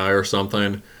caught my eye or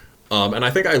something. And I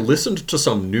think I listened to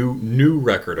some new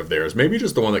record of theirs, maybe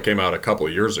just the one that came out a couple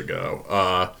of years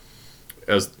ago,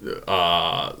 as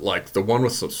the one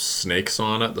with some snakes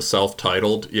on it, the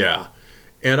self-titled, yeah.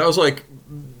 And I was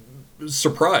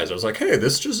surprised. I was like, hey,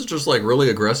 this is just really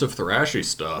aggressive thrashy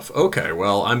stuff. Okay,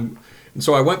 well, and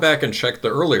so I went back and checked the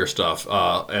earlier stuff,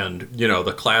 and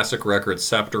the classic record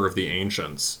Scepter of the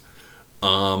Ancients,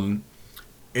 and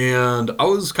I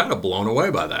was kind of blown away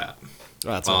by that.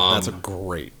 That's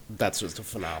just a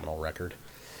phenomenal record.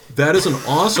 That is an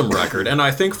awesome record, and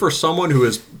I think for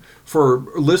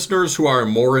listeners who are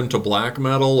more into black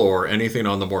metal or anything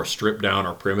on the more stripped down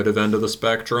or primitive end of the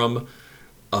spectrum,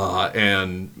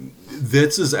 and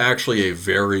this is actually a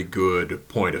very good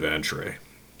point of entry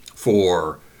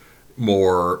for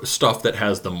more stuff that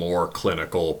has the more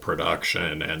clinical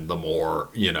production and the more,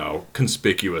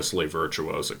 conspicuously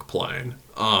virtuosic playing.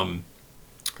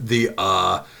 The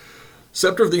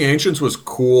Scepter of the Ancients was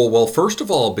cool. Well, first of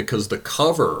all, because the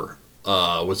cover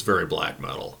was very black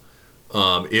metal.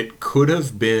 It could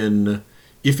have been,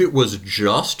 if it was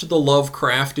just the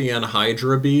Lovecraftian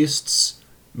Hydra beasts,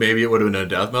 maybe it would have been a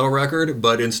death metal record,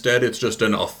 but instead it's just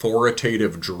an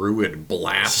authoritative druid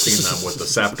blasting them with the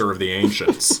Scepter of the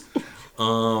Ancients.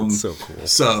 So cool.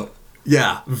 So,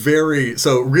 yeah,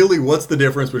 so really, what's the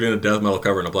difference between a death metal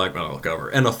cover and a black metal cover?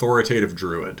 An authoritative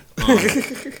druid.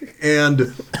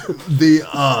 And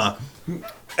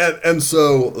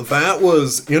so that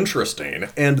was interesting.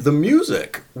 And the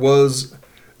music is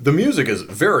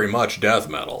very much death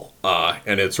metal.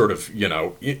 And it's sort of,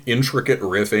 intricate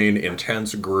riffing,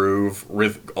 intense groove,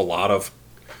 a lot of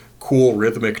cool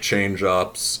rhythmic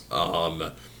change-ups.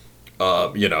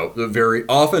 Very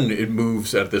often it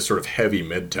moves at this sort of heavy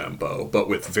mid-tempo, but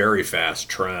with very fast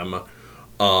trem.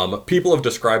 People have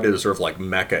described it as sort of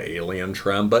mecha alien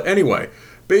trem. But anyway,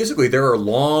 basically there are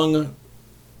long,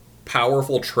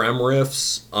 powerful trem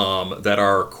riffs that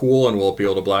are cool and will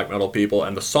appeal to black metal people,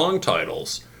 and the song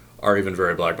titles are even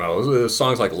very black metal. There's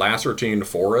songs like Lacertine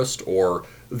Forest or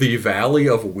The Valley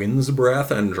of Wind's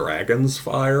Breath and Dragon's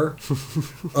Fire.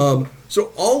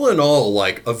 So all in all,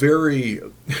 it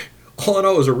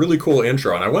was a really cool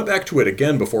intro, and I went back to it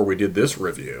again before we did this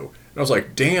review, and I was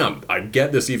like, damn, I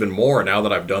get this even more now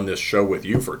that I've done this show with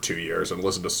you for 2 years and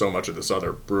listened to so much of this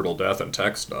other brutal death and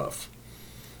tech stuff.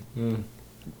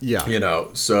 Yeah.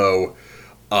 So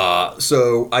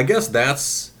I guess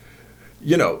that's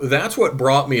what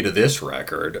brought me to this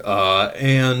record,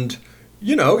 and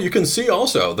you can see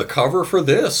also the cover for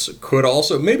this could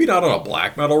also, maybe not on a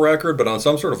black metal record, but on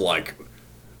some sort of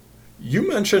you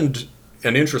mentioned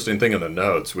an interesting thing in the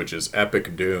notes, which is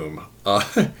Epic Doom.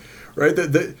 Right?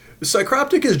 The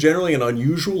Psychroptic is generally an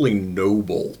unusually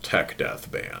noble tech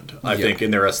death band, I think,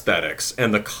 in their aesthetics.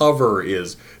 And the cover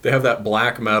is, they have that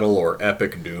black metal or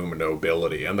Epic Doom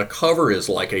nobility. And the cover is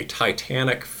like a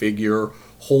titanic figure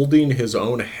holding his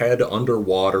own head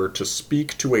underwater to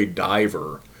speak to a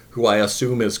diver who I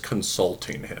assume is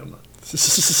consulting him.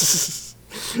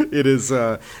 It is,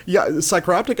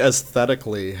 Psychroptic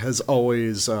aesthetically has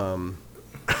always,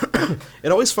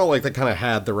 it always felt like they kind of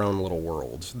had their own little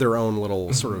world, their own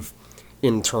little sort of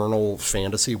internal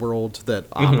fantasy world that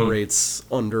operates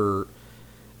under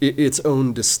its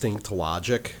own distinct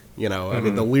logic. I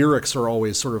mean, the lyrics are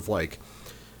always sort of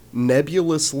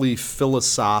nebulously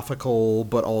philosophical,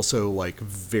 but also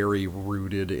very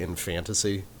rooted in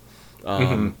fantasy.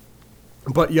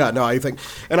 But yeah, no, I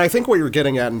think what you're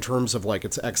getting at in terms of like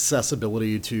its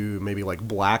accessibility to maybe like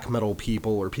black metal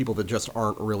people or people that just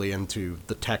aren't really into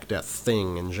the tech death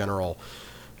thing in general,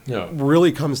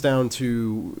 really comes down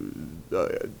to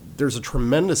there's a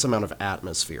tremendous amount of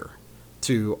atmosphere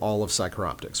to all of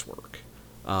Psychroptic's work.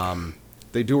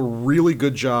 They do a really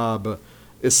good job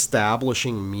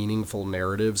establishing meaningful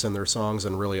narratives in their songs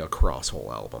and really across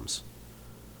whole albums.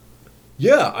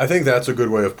 Yeah, I think that's a good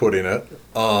way of putting it.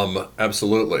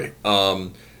 Absolutely.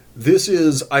 This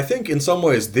is, I think in some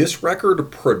ways, this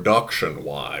record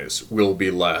production-wise will be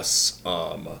less...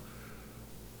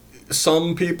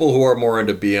 some people who are more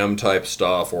into BM-type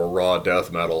stuff or raw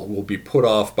death metal will be put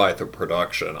off by the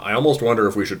production. I almost wonder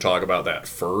if we should talk about that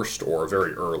first or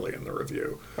very early in the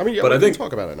review. I mean, yeah, but we I think can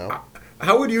talk about it now.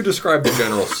 How would you describe the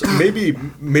general...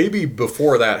 maybe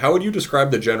before that, how would you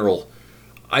describe the general...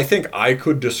 I think I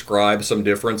could describe some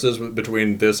differences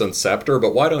between this and Scepter,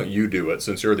 but why don't you do it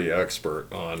since you're the expert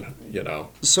on,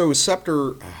 So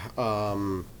Scepter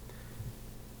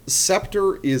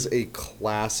is a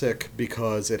classic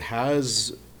because it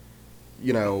has,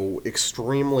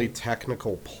 extremely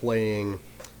technical playing,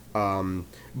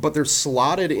 but they're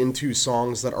slotted into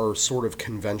songs that are sort of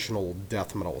conventional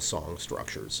death metal song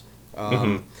structures.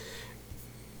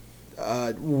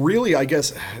 Really, I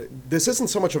guess this isn't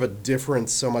so much of a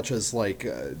difference so much as like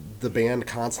the band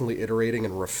constantly iterating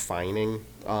and refining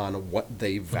on what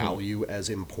they value as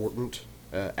important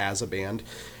as a band.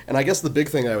 And I guess the big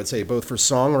thing I would say, both for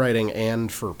songwriting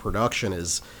and for production,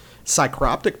 is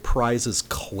Psychroptic prizes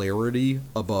clarity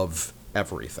above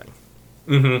everything.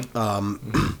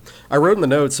 I wrote in the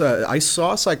notes, I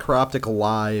saw Psychroptic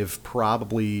live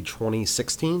probably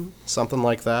 2016, something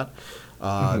like that.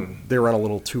 They were on a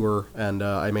little tour, and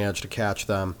I managed to catch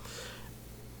them.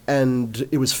 And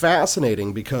it was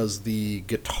fascinating because the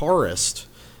guitarist,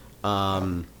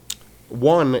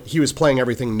 one, he was playing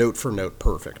everything note for note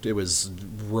perfect. It was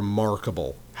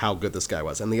remarkable how good this guy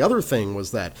was. And the other thing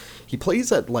was that he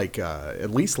plays at, like, at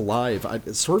least live,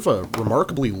 sort of a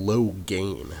remarkably low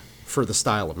gain for the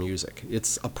style of music.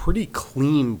 It's a pretty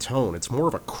clean tone. It's more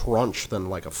of a crunch than,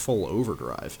 like, a full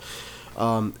overdrive.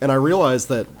 And I realized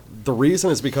that the reason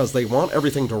is because they want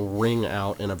everything to ring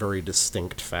out in a very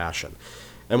distinct fashion.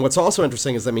 And what's also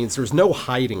interesting is that means there's no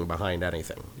hiding behind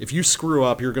anything. If you screw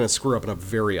up, you're going to screw up in a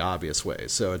very obvious way.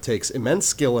 So it takes immense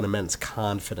skill and immense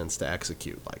confidence to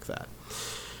execute like that.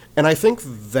 And I think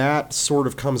that sort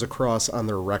of comes across on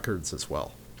their records as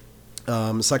well.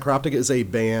 Psychroptic is a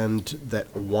band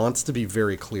that wants to be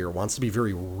very clear, wants to be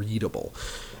very readable.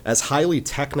 As highly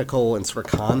technical and sort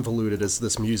of convoluted as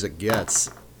this music gets,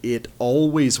 it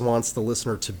always wants the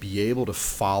listener to be able to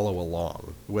follow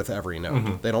along with every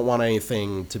note. They don't want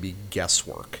anything to be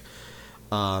guesswork.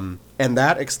 And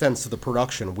that extends to the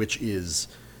production, which is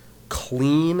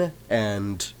clean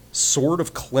and sort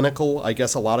of clinical, I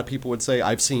guess a lot of people would say.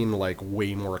 I've seen like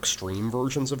way more extreme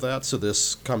versions of that, so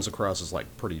this comes across as like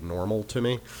pretty normal to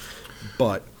me.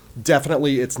 But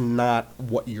definitely it's not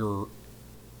what you're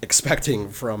expecting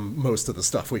from most of the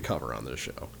stuff we cover on this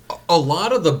show. A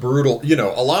lot of the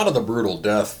brutal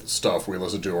death stuff we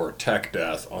listen to, or tech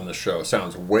death on the show,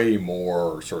 sounds way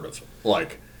more sort of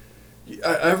like,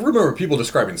 I remember people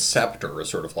describing Scepter as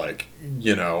sort of like,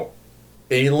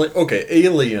 alien. Okay,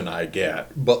 alien I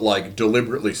get, but like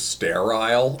deliberately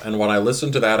sterile. And when I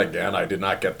listened to that again, I did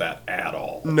not get that at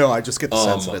all. No, I just get the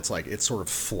sense that it's sort of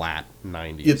flat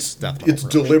 90s. It's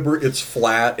deliberate, it's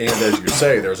flat, and as you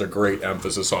say, there's a great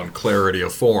emphasis on clarity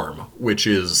of form, which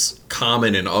is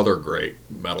common in other great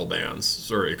metal bands,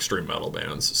 or extreme metal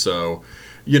bands. So,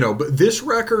 but this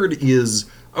record is,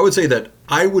 I would say that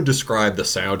I would describe the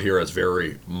sound here as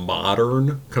very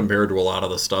modern compared to a lot of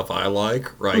the stuff I like,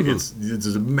 right? It's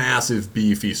a massive,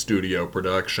 beefy studio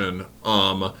production,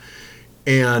 and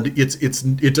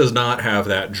it does not have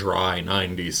that dry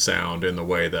 90s sound in the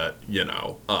way that,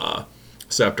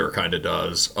 Scepter kind of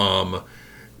does.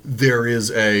 There is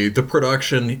the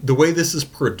production, the way this is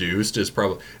produced is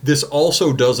probably, this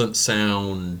also doesn't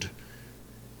sound...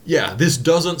 Yeah, this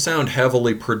doesn't sound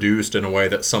heavily produced in a way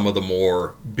that some of the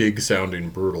more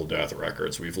big-sounding brutal death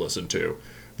records we've listened to.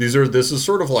 This is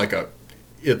sort of like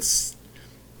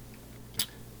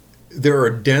there are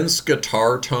dense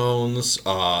guitar tones.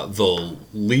 The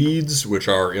leads, which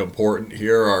are important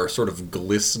here, are sort of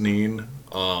glistening.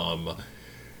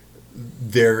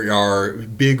 There are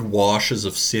big washes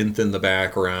of synth in the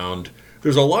background.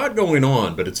 There's a lot going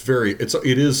on, but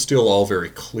it is still all very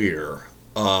clear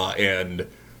and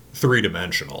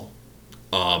three-dimensional.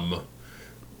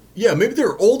 Maybe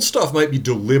their old stuff might be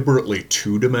deliberately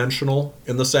two-dimensional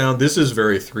in the sound. This is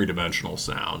very three-dimensional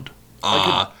sound.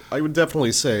 I would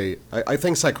definitely say, I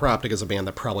think Psychroptic is a band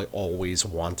that probably always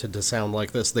wanted to sound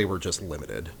like this. They were just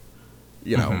limited,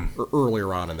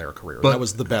 earlier on in their career. That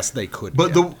was the best they could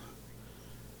get.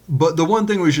 But the one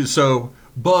thing we should,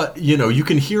 you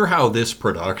can hear how this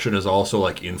production is also,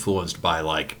 like, influenced by,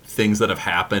 like, things that have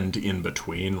happened in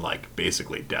between, like,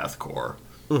 basically deathcore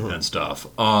and stuff.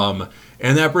 And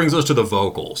that brings us to the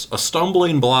vocals. A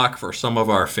stumbling block for some of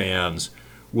our fans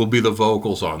will be the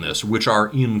vocals on this, which are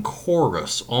in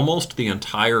chorus almost the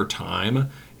entire time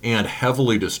and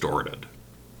heavily distorted.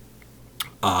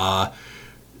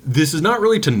 This is not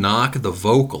really to knock the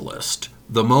vocalist.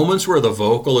 The moments where the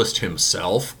vocalist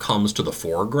himself comes to the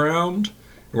foreground,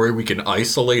 where we can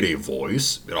isolate a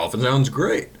voice, it often sounds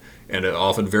great, and it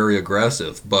often very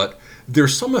aggressive, but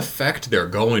there's some effect they're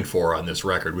going for on this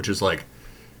record, which is like,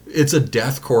 it's a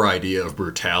deathcore idea of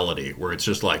brutality, where it's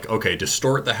just like, okay,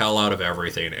 distort the hell out of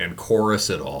everything and chorus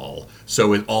it all,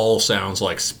 so it all sounds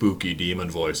like spooky demon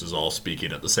voices all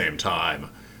speaking at the same time.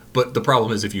 But the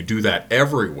problem is, if you do that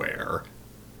everywhere,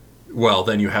 well,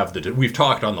 then you have we've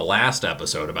talked on the last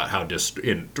episode about how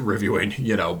in reviewing,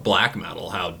 black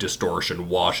metal, how distortion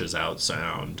washes out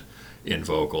sound in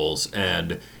vocals,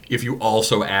 and if you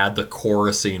also add the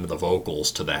chorusing of the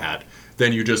vocals to that,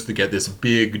 then you just get this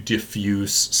big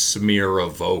diffuse smear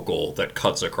of vocal that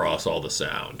cuts across all the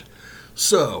sound.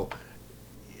 So,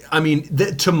 I mean,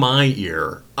 to my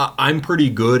ear, I'm pretty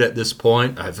good at this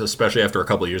point, especially after a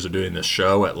couple of years of doing this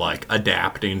show, at like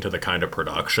adapting to the kind of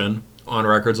production on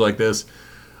records like this.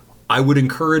 I would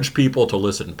encourage people to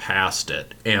listen past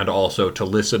it, and also to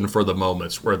listen for the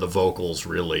moments where the vocals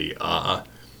really,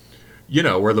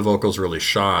 where the vocals really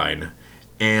shine.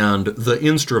 And the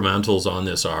instrumentals on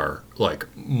this are like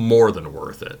more than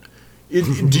worth it.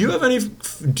 Do you have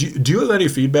any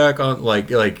feedback on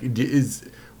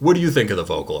what do you think of the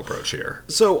vocal approach here?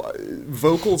 So,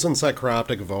 vocals in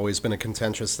Psychroptic have always been a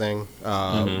contentious thing.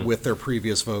 With their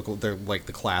previous vocal, they're like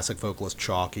the classic vocalist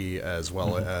Chalky, as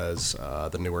well as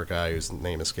the newer guy whose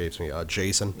name escapes me,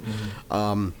 Jason.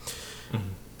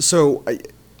 So,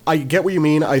 I get what you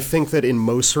mean. I think that in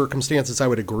most circumstances I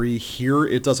would agree. Here,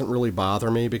 it doesn't really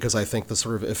bother me, because I think the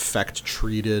sort of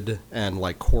effect-treated and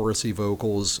like chorusy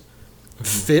vocals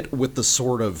fit with the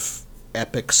sort of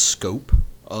epic scope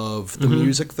of the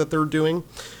music that they're doing.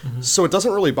 So it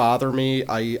doesn't really bother me.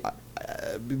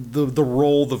 The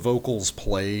role the vocals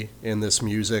play in this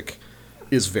music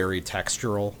is very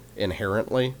textural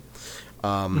inherently.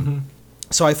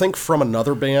 So I think from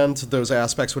another band, those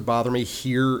aspects would bother me.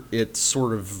 Here, it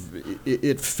sort of,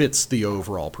 it fits the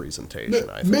overall presentation,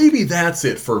 I think. Maybe that's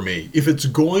it for me. If it's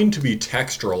going to be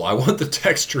textural, I want the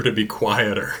texture to be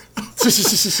quieter.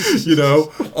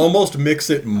 Almost mix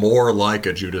it more like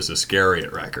a Judas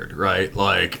Iscariot record, right?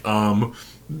 Like, have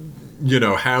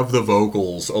the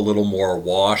vocals a little more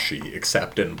washy,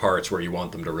 except in parts where you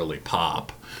want them to really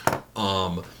pop.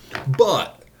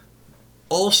 But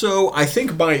also, I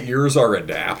think my ears are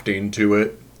adapting to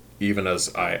it, even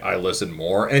as I listen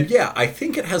more. And yeah, I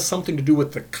think it has something to do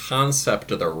with the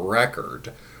concept of the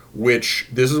record, which,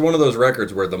 this is one of those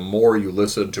records where the more you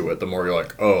listen to it, the more you're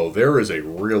like, oh, there is a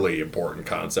really important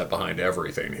concept behind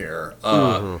everything here.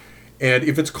 And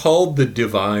if it's called the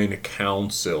Divine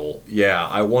Council, yeah,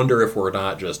 I wonder if we're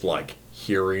not just, like,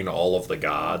 hearing all of the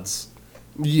gods.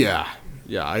 Yeah.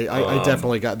 Yeah, I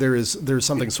definitely got, there's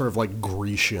something sort of like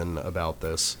Grecian about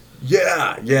this.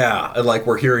 Yeah, like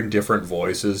we're hearing different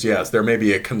voices. Yes, there may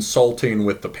be a consulting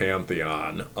with the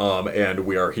Pantheon, and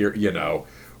we are here,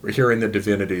 we're hearing the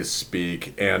divinities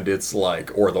speak, and it's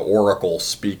like, or the oracle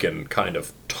speak in kind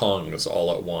of tongues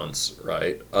all at once,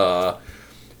 right?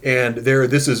 And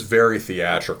this is very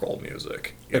theatrical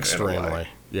music. Extremely,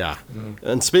 yeah.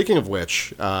 And speaking of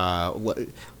which,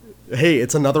 hey,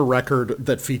 it's another record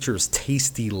that features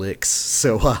tasty licks,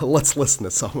 so let's listen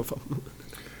to some of them.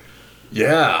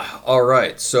 Yeah, all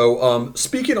right. So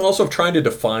speaking also of trying to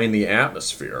define the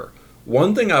atmosphere,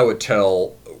 one thing I would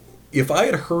tell, if I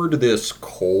had heard this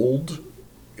cold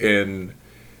in,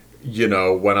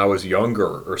 when I was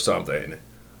younger or something,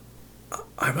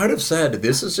 I might have said,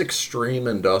 this is extreme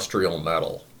industrial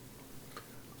metal.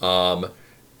 And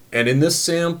in this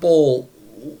sample,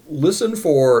 listen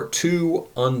for two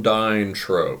undying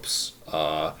tropes.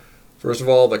 First of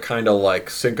all, the kind of like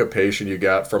syncopation you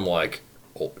got from like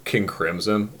King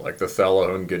Crimson, like the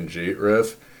Thelahun Gingit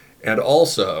riff, and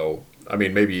also, I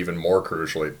mean, maybe even more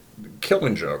crucially,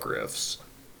 Killing Joke riffs.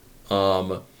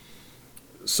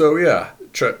 So yeah,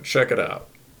 check it out.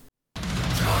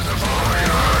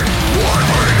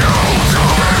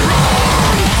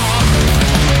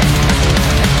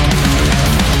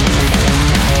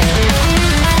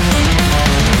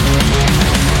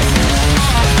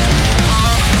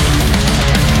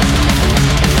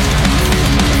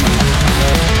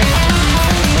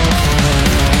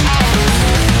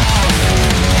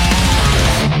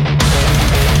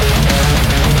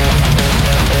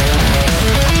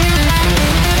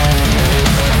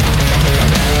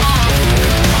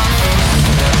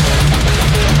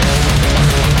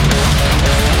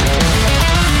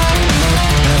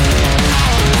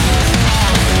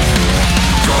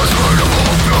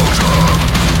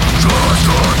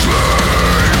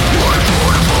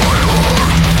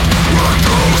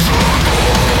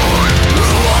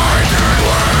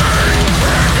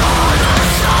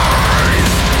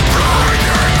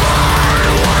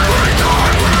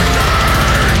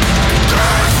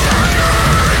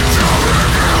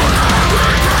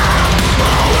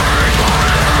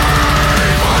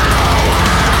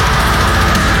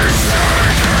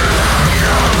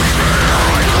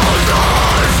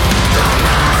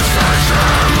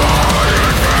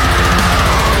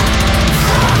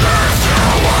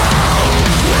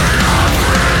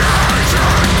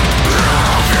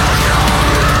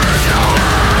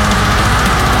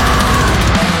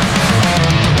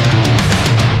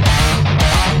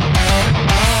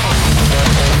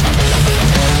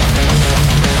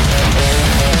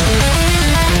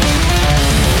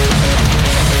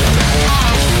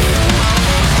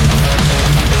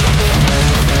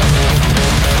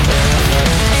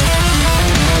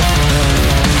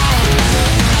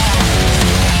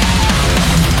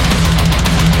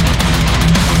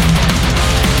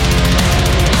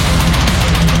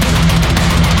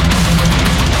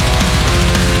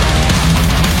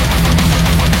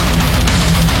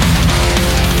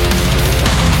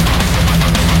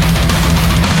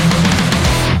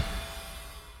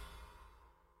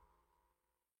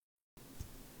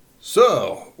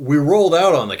 So, we rolled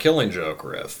out on the Killing Joke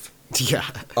riff. Yeah.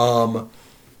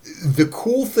 The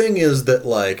cool thing is that,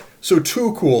 like, so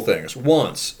two cool things.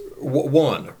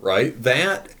 One, right?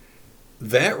 That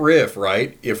riff,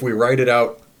 right, if we write it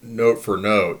out note for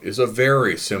note, is a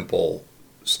very simple,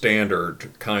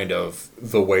 standard kind of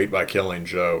The Wait by Killing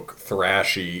Joke,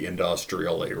 thrashy,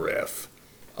 industrially riff.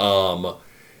 The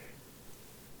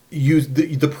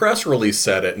press release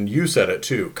said it, and you said it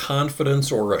too,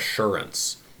 confidence or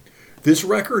assurance. This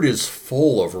record is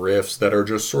full of riffs that are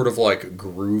just sort of like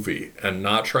groovy and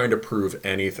not trying to prove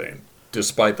anything,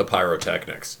 despite the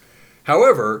pyrotechnics.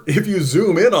 However, if you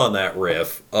zoom in on that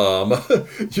riff,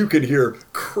 you can hear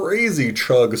crazy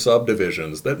chug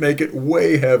subdivisions that make it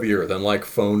way heavier than like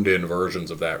phoned in versions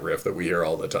of that riff that we hear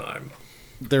all the time.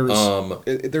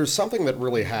 There's something that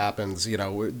really happens, you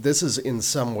know, this is in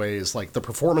some ways like the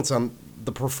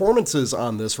performances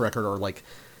on this record are like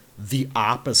the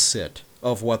opposite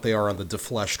of what they are on the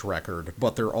Defleshed record,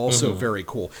 but they're also very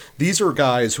cool. These are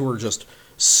guys who are just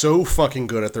so fucking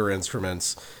good at their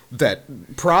instruments that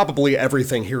probably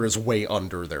everything here is way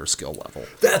under their skill level.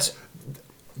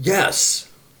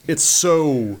 Yes. It's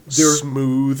so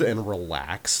smooth and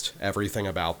relaxed, everything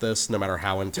about this, no matter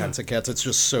how intense it gets. It's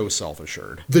just so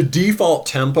self-assured. The default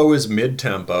tempo is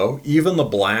mid-tempo. Even the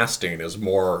blasting is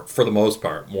more, for the most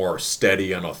part, more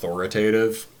steady and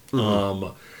authoritative.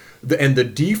 And the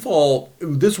default,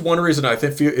 this one reason I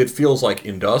think it feels like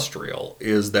industrial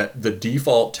is that the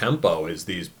default tempo is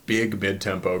these big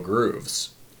mid-tempo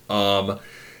grooves. And,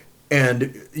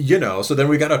 you know, so then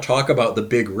we got to talk about the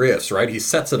big riffs, right? He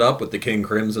sets it up with the King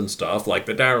Crimson stuff, like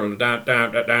the down, down,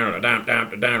 down, down, down, down,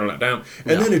 down, down, down,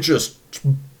 and then it just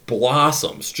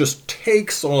blossoms, just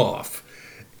takes off.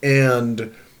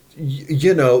 And,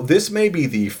 you know, this may be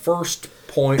the first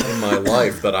point in my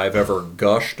life that I've ever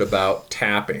gushed about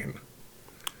tapping.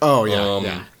 Oh,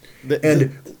 yeah,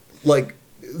 And, like,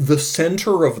 the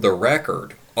center of the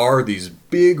record are these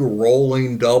big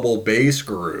rolling double bass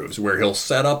grooves where he'll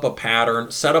set up a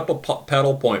pattern, set up a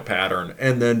pedal point pattern,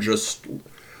 and then just,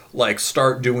 like,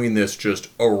 start doing this just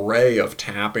array of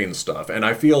tapping stuff. And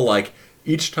I feel like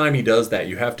each time he does that,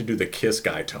 you have to do the Kiss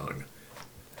Guy tongue.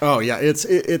 Oh, yeah,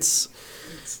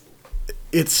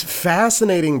 it's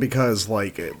fascinating because,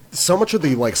 like, so much of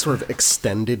the, like, sort of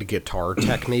extended guitar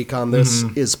technique on this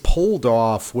is pulled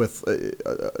off with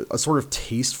a sort of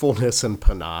tastefulness and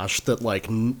panache that, like,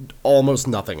 almost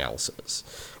nothing else is.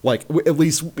 Like, at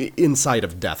least inside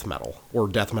of death metal or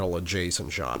death metal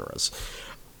adjacent genres.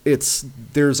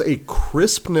 There's a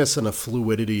crispness and a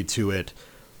fluidity to it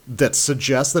that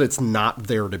suggests that it's not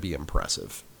there to be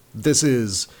impressive. This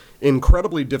is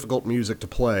incredibly difficult music to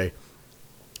play.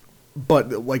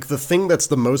 But, like, the thing that's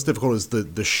the most difficult is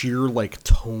the sheer, like,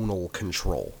 tonal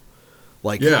control.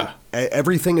 Like,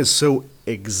 everything is so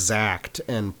exact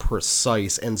and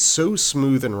precise and so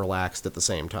smooth and relaxed at the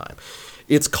same time.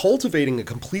 It's cultivating a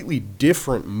completely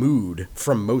different mood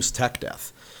from most tech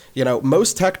death. You know,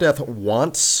 most tech death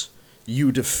wants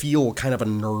you to feel kind of a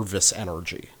nervous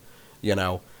energy, you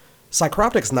know?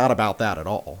 Psychroptic's not about that at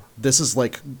all. This is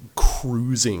like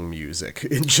cruising music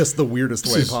in just the weirdest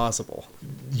way possible.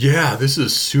 Yeah, this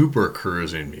is super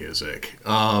cruising music.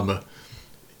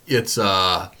 It's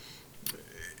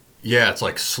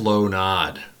like slow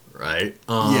nod, right?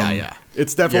 Yeah.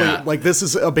 It's definitely like this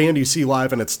is a band you see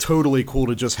live, and it's totally cool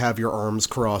to just have your arms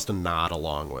crossed and nod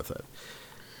along with it.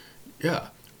 Yeah,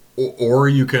 or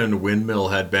you can windmill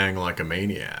headbang like a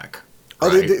maniac.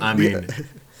 Right?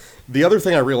 The other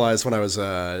thing I realized when I was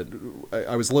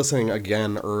listening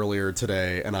again earlier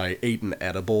today, and I ate an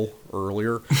edible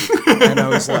earlier, and I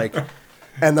was like,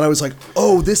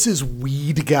 oh, this is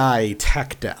Weed Guy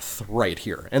Tech Death right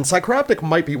here, and Psychroptic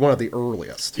might be one of the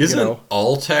earliest. Isn't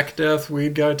all Tech Death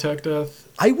Weed Guy Tech Death?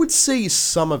 I would say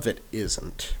some of it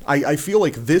isn't. I feel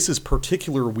like this is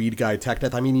particular Weed Guy Tech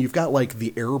Death. I mean, you've got like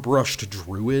the airbrushed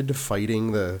druid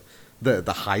fighting the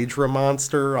Hydra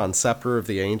monster on Scepter of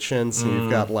the Ancients, and you've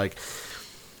got, like,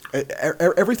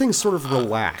 everything's sort of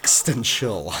relaxed and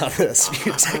chill on this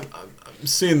music. I'm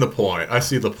seeing the point. I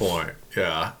see the point.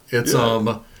 Yeah. It's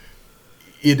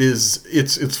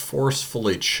it's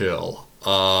forcefully chill.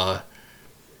 Yeah,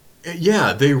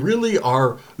 they really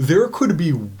are. There could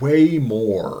be way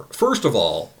more. First of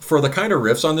all, for the kind of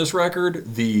riffs on this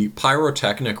record, the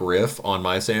pyrotechnic riff on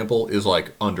my sample is,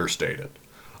 like, understated.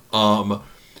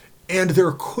 And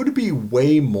there could be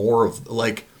way more of,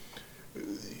 like,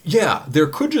 there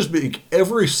could just be,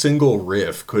 every single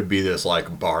riff could be this,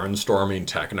 like, barnstorming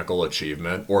technical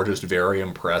achievement, or just very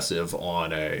impressive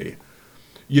on a,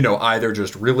 either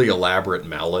just really elaborate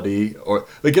melody or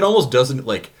like it almost doesn't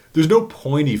like there's no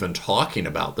point even talking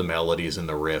about the melodies and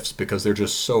the riffs because they're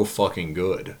just so fucking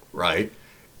good, right?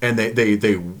 And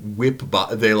they whip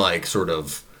by, they like sort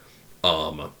of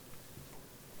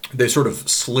they sort of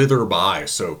slither by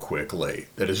so quickly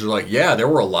that it's just like, yeah, there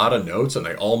were a lot of notes and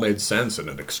they all made sense in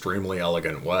an extremely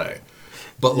elegant way.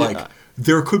 But like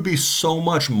there could be so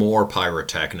much more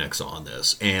pyrotechnics on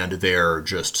this, and they're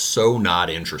just so not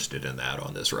interested in that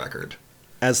on this record.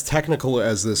 As technical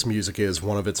as this music is,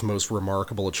 one of its most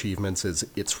remarkable achievements is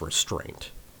its restraint.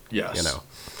 Yes.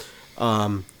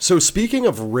 So speaking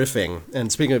of riffing,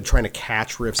 and speaking of trying to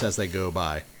catch riffs as they go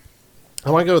by,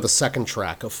 I want to go to the second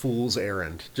track, A Fool's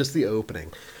Errand, just the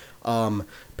opening.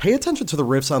 Pay attention to the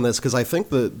riffs on this, because I think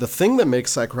the thing that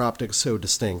makes Psychroptic so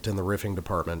distinct in the riffing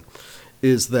department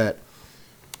is that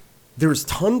there's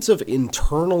tons of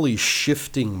internally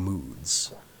shifting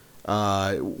moods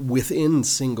within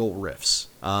single riffs.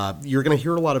 You're going to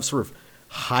hear a lot of sort of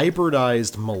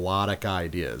hybridized melodic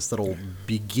ideas that'll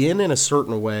begin in a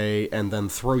certain way and then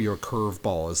throw you a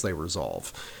curveball as they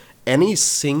resolve. Any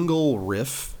single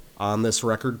riff on this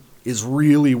record is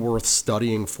really worth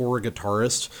studying for a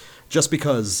guitarist, just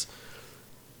because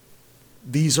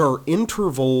these are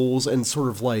intervals and sort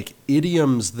of like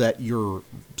idioms that you're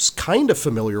kind of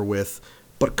familiar with,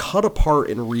 but cut apart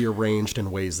and rearranged in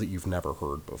ways that you've never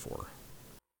heard before.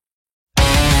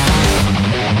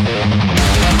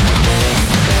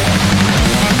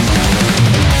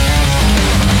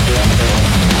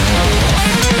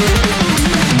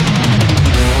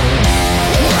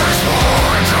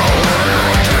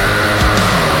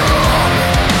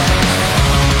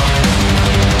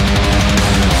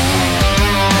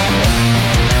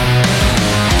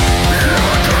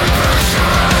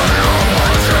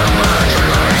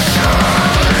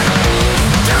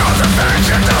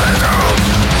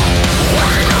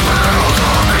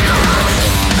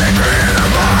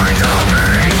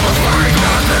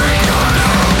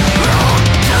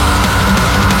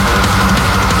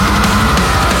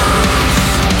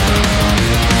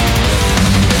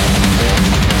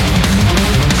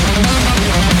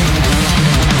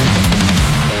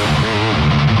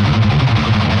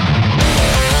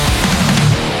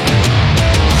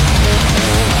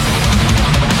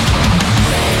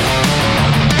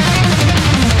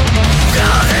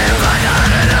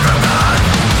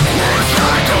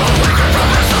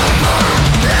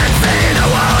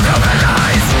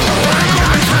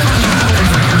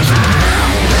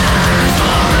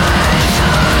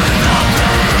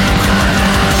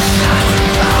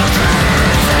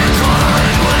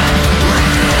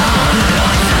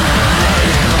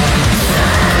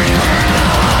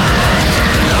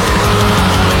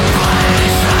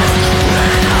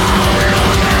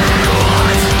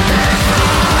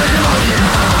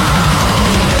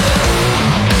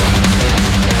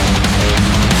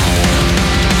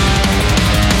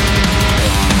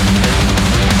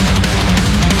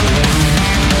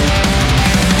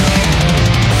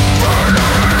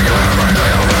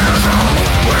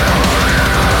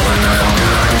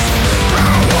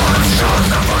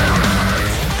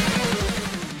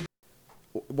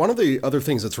 One of the other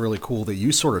things that's really cool that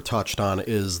you sort of touched on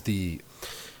is the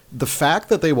fact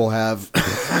that they will have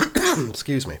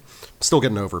excuse me, still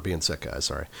getting over being sick, guys,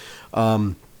 sorry.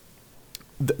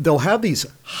 They'll have these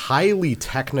highly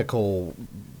technical,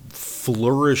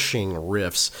 flourishing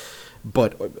riffs,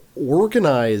 but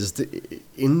organized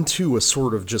into a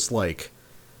sort of just like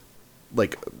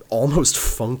almost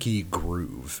funky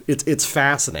groove. It's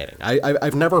fascinating.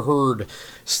 I've never heard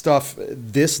stuff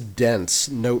this dense,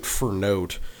 note for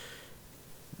note,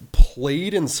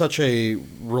 played in such a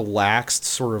relaxed,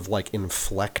 sort of like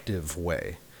inflective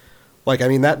way. Like, I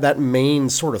mean, that main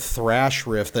sort of thrash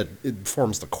riff that it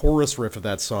forms the chorus riff of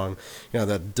that song, that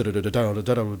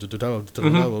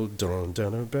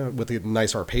with the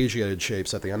nice arpeggiated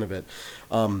shapes at the end of it.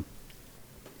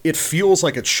 It feels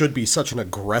like it should be such an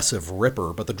aggressive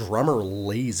ripper, but the drummer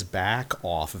lays back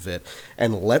off of it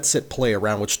and lets it play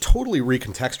around, which totally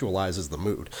recontextualizes the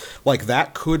mood. Like,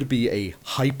 that could be a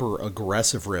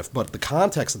hyper-aggressive riff, but the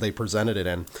context that they presented it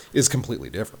in is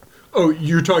completely different. Oh,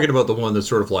 you're talking about the one that's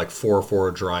sort of like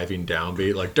 4/4 driving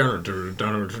downbeat, like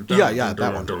yeah,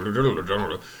 that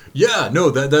one. Yeah,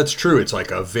 no, that's true. It's like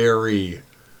a very...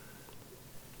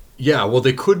 Yeah, well,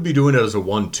 they could be doing it as a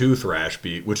 1/2 thrash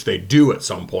beat, which they do at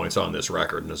some points on this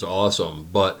record, and is awesome.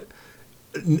 But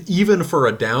even for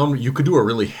a down, you could do a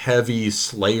really heavy,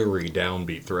 slayery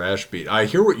downbeat thrash beat. I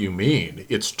hear what you mean.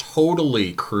 It's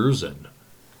totally cruising.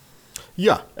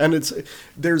 Yeah, and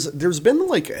there's been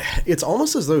like, it's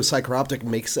almost as though Psychroptic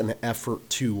makes an effort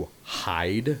to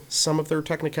hide some of their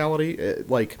technicality.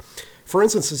 Like, for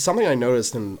instance, something I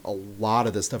noticed in a lot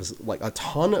of this stuff is like a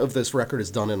ton of this record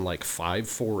is done in like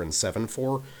 5/4 and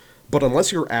 7/4, but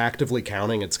unless you're actively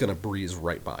counting, it's going to breeze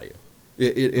right by you.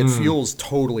 It feels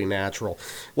totally natural.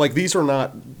 Like, these are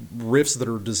not riffs that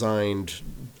are designed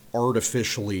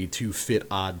artificially to fit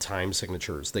odd time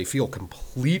signatures. They feel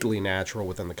completely natural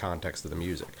within the context of the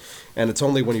music. And it's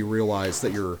only when you realize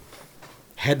that you're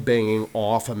headbanging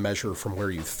off a measure from where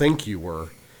you think you were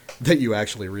that you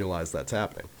actually realize that's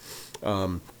happening.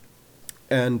 And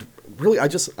really,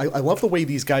 I love the way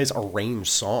these guys arrange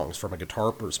songs from a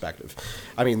guitar perspective.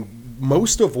 I mean,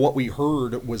 most of what we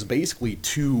heard was basically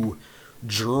two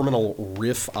germinal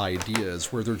riff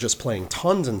ideas where they're just playing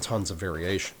tons and tons of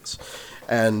variations.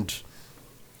 And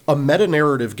a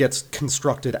meta-narrative gets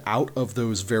constructed out of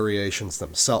those variations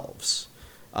themselves.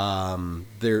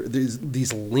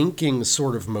 These linking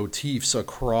sort of motifs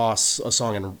across a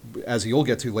song, and as you'll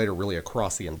get to later, really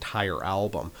across the entire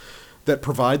album, that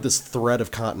provide this thread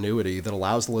of continuity that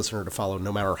allows the listener to follow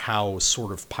no matter how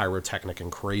sort of pyrotechnic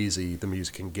and crazy the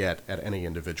music can get at any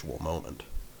individual moment.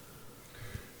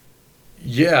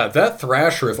 Yeah, that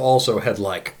thrash riff also had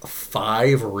like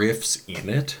 5 riffs in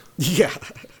it. Yeah.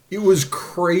 It was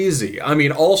crazy. I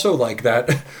mean, also like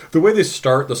that, the way they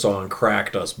start the song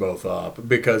cracked us both up,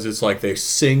 because it's like they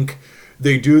sync,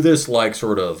 they do this like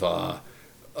sort of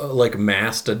like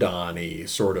Mastodon-y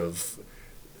sort of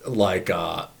like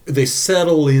they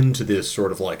settle into this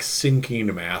sort of like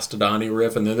sinking Mastodon-y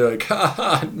riff, and then they're like, ha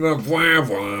ha, wah,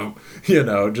 wah, you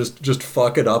know, just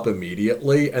fuck it up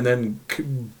immediately, and then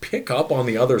pick up on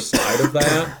the other side of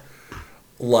that,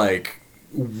 like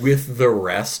with the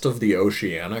rest of the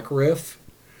Oceanic riff.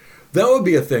 That would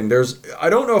be a thing. I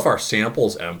don't know if our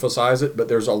samples emphasize it, but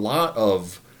there's a lot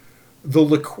of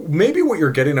maybe what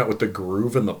you're getting at with the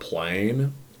groove and the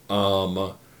playing.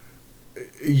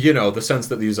 You know, the sense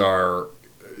that these are,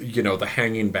 you know, the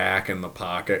hanging back in the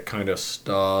pocket kind of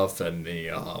stuff, and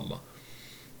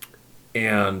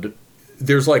and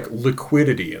there's like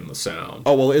liquidity in the sound.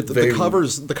 Oh well, the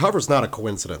cover's not a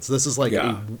coincidence. This is like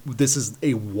this is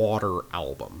a water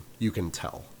album. You can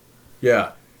tell.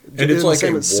 Yeah, and it's like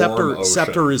a warm ocean.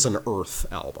 Scepter is an Earth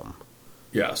album.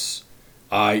 Yes.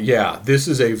 Yeah, this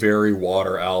is a very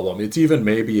water album. It's even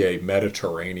maybe a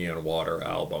Mediterranean water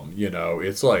album, you know.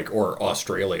 It's like, or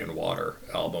Australian water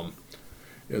album.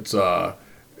 It's,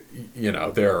 you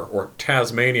know, or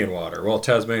Tasmanian water. Well,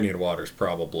 Tasmanian water's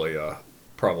probably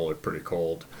pretty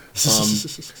cold.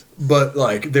 But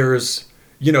like, there's,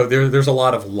 you know, there's a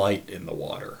lot of light in the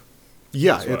water.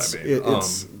 Yeah,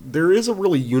 there is a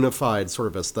really unified sort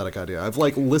of aesthetic idea. I've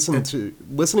like listening to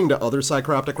other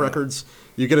Psychroptic records.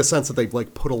 You get a sense that they've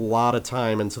like put a lot of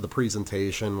time into the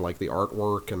presentation, like the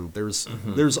artwork, and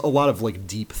there's a lot of like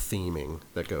deep theming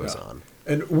that goes on.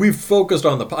 And we've focused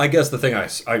on I guess the thing I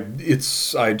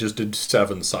just did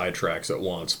 7 sidetracks at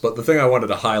once, but the thing I wanted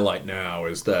to highlight now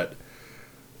is that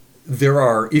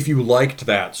if you liked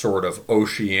that sort of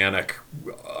oceanic,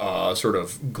 sort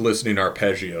of glistening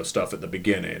arpeggio stuff at the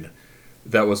beginning,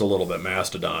 that was a little bit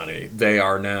Mastodon-y. They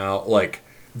are now, like,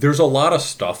 there's a lot of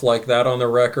stuff like that on the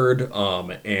record,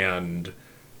 and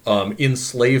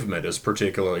Enslavement is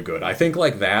particularly good. I think,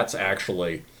 like, that's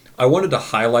actually, I wanted to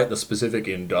highlight the specific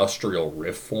industrial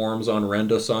riff forms on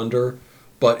Rend Asunder,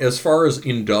 but as far as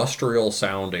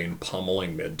industrial-sounding,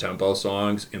 pummeling mid-tempo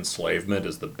songs, Enslavement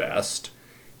is the best.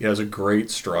 It has a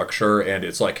great structure, and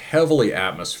it's like heavily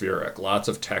atmospheric, lots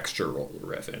of textural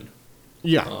riffing.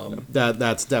 Yeah,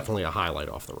 that's definitely a highlight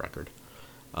off the record.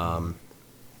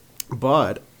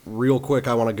 But real quick,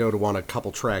 I want to go to a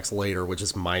couple tracks later, which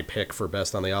is my pick for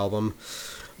best on the album.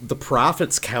 The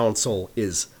Prophet's Counsel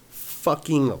is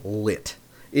fucking lit.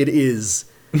 It is.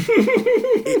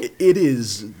 it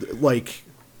is like,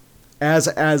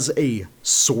 as a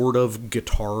sort of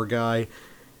guitar guy,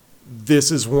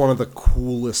 this is one of the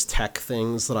coolest tech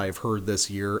things that I've heard this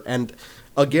year. And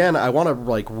again, I want to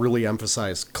like really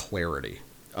emphasize clarity.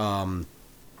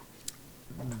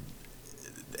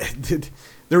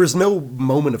 There is no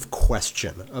moment of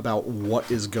question about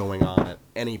what is going on at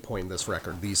any point in this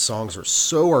record. These songs are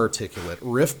so articulate,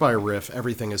 riff by riff,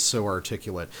 everything is so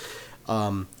articulate,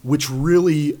 which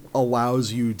really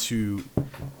allows you to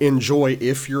enjoy,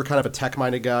 if you're kind of a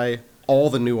tech-minded guy, all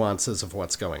the nuances of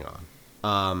what's going on.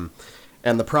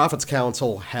 And the Prophet's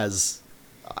Counsel has,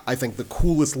 I think, the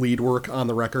coolest lead work on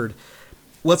the record.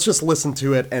 Let's just listen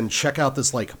to it and check out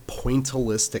this like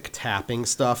pointillistic tapping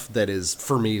stuff that is,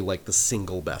 for me, like the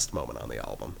single best moment on the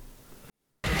album.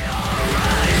 You're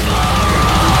ready for all.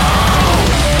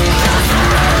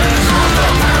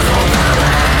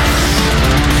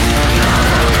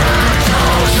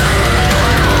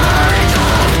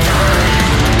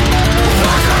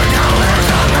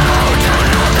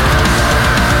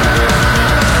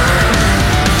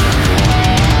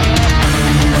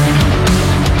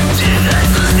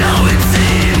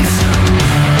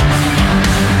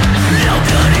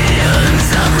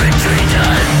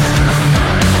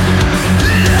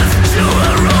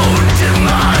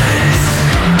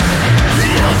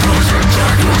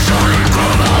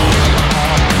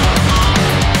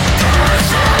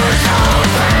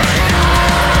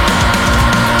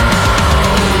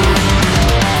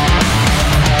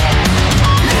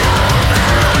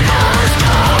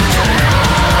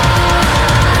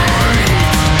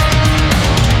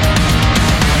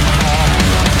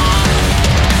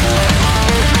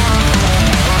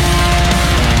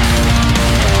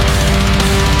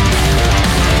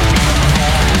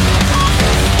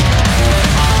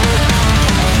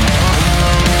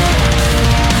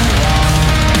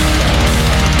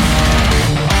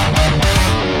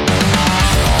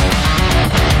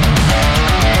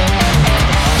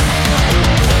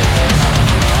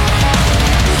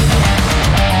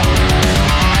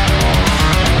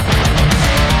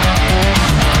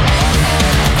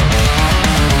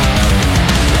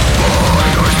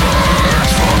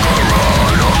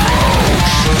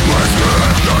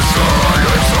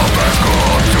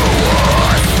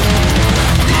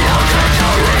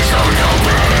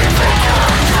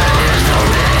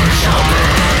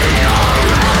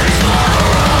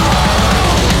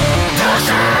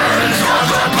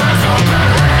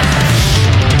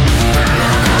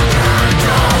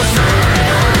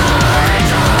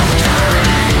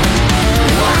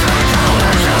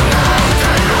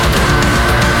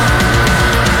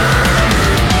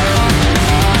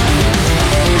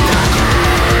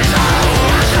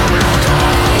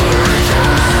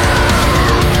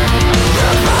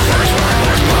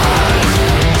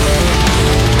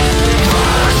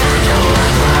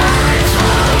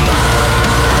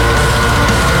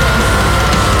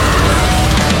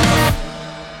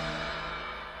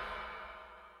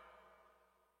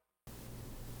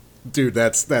 Dude,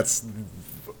 that's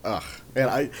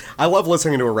and I love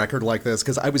listening to a record like this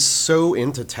because I was so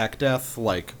into tech death,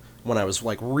 like when I was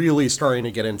like really starting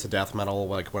to get into death metal,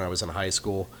 like when I was in high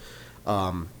school,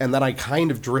 and then I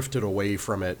kind of drifted away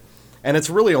from it, and it's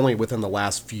really only within the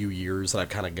last few years that I've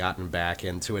kind of gotten back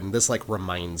into it, and this like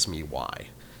reminds me why,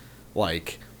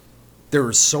 like.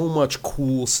 There's so much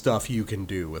cool stuff you can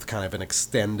do with kind of an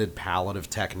extended palette of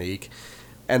technique,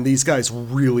 and these guys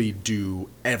really do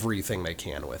everything they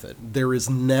can with it. There is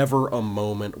never a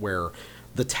moment where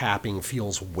the tapping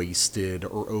feels wasted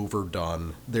or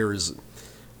overdone. There's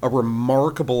a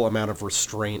remarkable amount of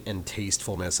restraint and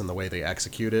tastefulness in the way they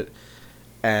execute it,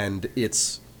 and it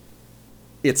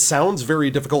sounds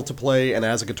very difficult to play, and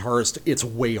as a guitarist, it's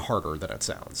way harder than it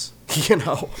sounds. You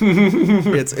know?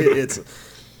 It's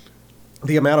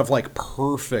the amount of, like,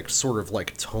 perfect sort of,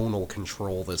 like, tonal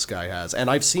control this guy has. And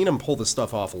I've seen him pull this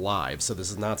stuff off live, so this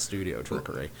is not studio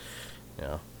trickery.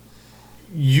 Yeah.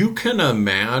 You can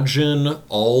imagine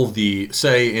all the,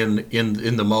 say, in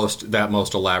the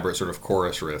most elaborate sort of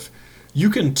chorus riff, you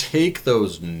can take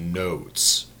those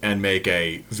notes and make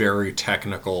a very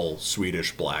technical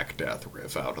Swedish Black Death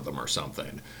riff out of them or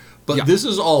something. But this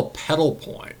is all pedal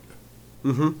point.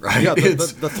 Mm-hmm. Right? Yeah,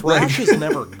 the thrash is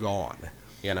never gone.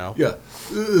 You know? Yeah.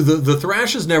 The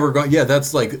thrash is never gone. Yeah,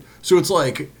 that's like... So it's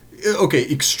like,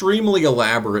 okay, extremely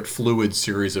elaborate, fluid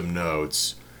series of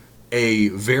notes. A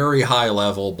very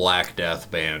high-level Black Death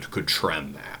band could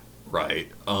trem that, right?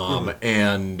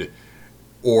 And...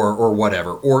 Or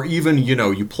whatever. Or even, you know,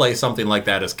 you play something like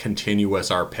that as continuous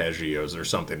arpeggios or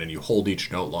something, and you hold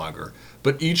each note longer.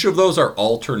 But each of those are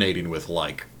alternating with,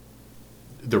 like,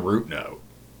 the root note.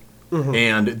 Mm-hmm.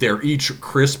 And they're each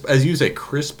crisp, as you say,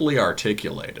 crisply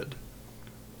articulated.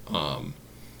 You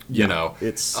know,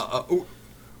 it's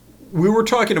we were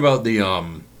talking about the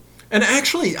and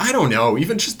actually, I don't know,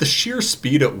 even just the sheer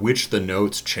speed at which the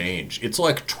notes change. It's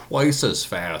like twice as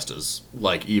fast as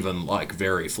like even like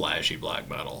very flashy black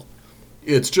metal.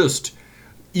 It's just,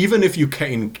 even if you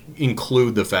can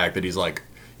include the fact that he's like,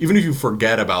 even if you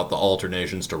forget about the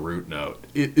alternations to root note,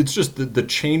 it's just the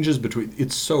changes between,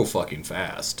 it's so fucking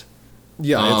fast.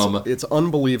 Yeah, it's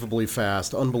unbelievably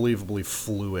fast, unbelievably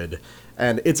fluid,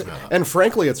 and and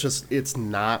frankly, it's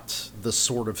not the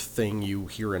sort of thing you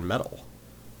hear in metal.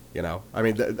 You know, I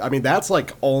mean that's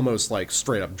like almost like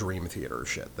straight up Dream Theater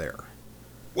shit there.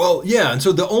 Well, yeah, and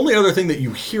so the only other thing that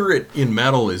you hear it in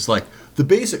metal is like the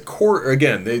basic chord.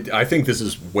 Again, I think this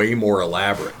is way more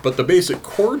elaborate, but the basic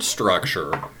chord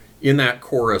structure in that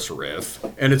chorus riff,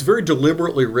 and it's very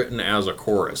deliberately written as a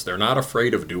chorus. They're not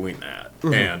afraid of doing that,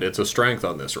 and it's a strength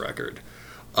on this record.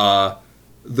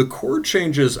 The chord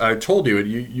changes, I told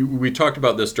you, we talked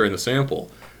about this during the sample.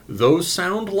 Those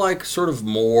sound like sort of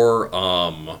more,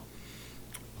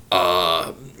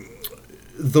 the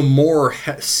more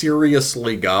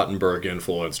seriously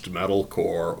Gothenburg-influenced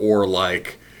metalcore, or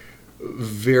like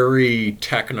very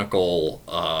technical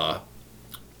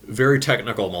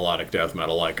melodic death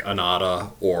metal, like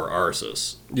Anata or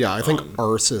Arsis. Yeah, I think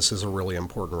Arsis is a really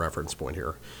important reference point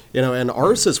here. You know, and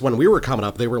Arsis, when we were coming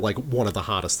up, they were like one of the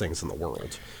hottest things in the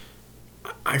world.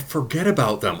 I forget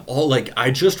about them all. Like I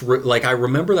just I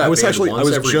remember that. I was band actually once I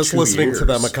was every just 2 listening years. to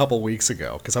them a couple weeks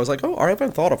ago because I was like, oh, I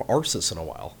haven't thought of Arsis in a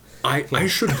while. I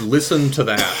should listen to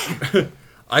that.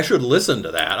 I should listen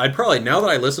to that. I'd probably, now that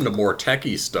I listen to more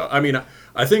techie stuff, I mean,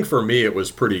 I think for me it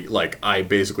was pretty, like, I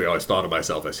basically always thought of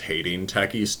myself as hating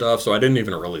techie stuff, so I didn't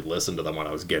even really listen to them when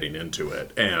I was getting into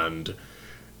it. And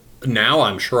now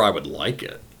I'm sure I would like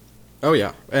it. Oh,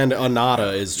 yeah. And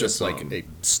Anata is just like a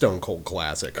stone cold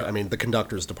classic. Yeah. I mean, The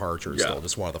Conductor's Departure is still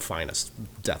just one of the finest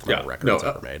death metal records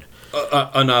ever made.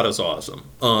 Anata's awesome.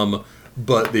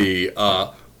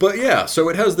 But yeah, so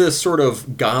it has this sort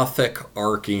of gothic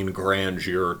arcing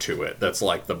grandeur to it that's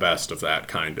like the best of that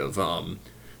kind of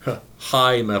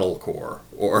high metalcore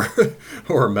or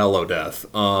or melodeath.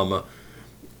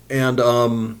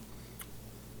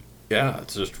 Yeah,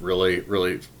 it's just really,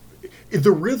 really,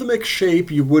 the rhythmic shape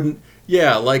you wouldn't.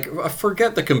 Yeah, like,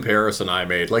 forget the comparison I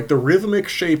made. Like, the rhythmic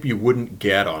shape you wouldn't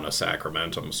get on a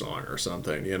Sacramentum song or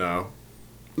something, you know?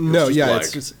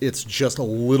 It's just a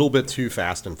little bit too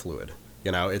fast and fluid.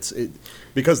 You know,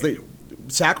 because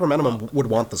Sacramentum would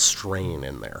want the strain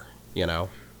in there, you know?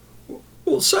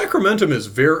 Well, Sacramentum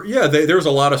is there's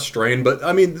a lot of strain, but,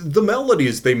 I mean, the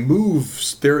melodies, they move,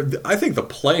 I think the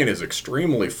playing is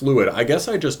extremely fluid. I guess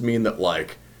I just mean that,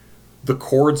 like, the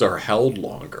chords are held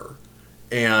longer.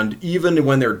 And even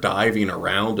when they're diving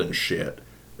around and shit,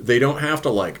 they don't have to,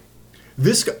 like...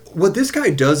 What this guy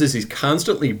does is he's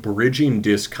constantly bridging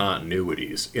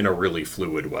discontinuities in a really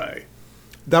fluid way.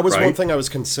 That was right? one thing I was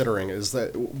considering, is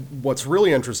that what's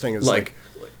really interesting is like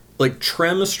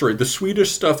Tremstream. The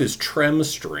Swedish stuff is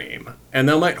Tremstream, and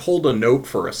they might hold a note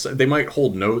they might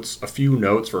hold notes, a few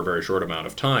notes for a very short amount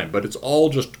of time, but it's all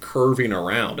just curving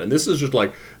around, and this is just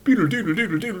like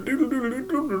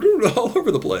all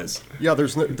over the place. Yeah,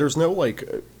 there's no like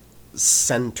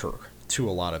center to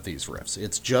a lot of these riffs.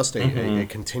 It's just a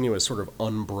continuous sort of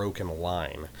unbroken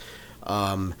line,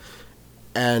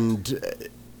 and.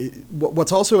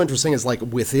 What's also interesting is, like,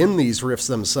 within these riffs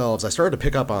themselves, I started to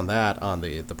pick up on that on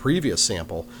the previous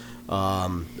sample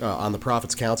on the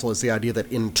Prophet's Council, is the idea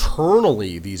that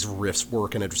internally these riffs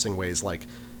work in interesting ways. Like,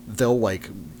 they'll,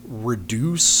 like,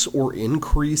 reduce or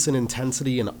increase in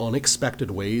intensity in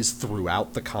unexpected ways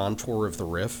throughout the contour of the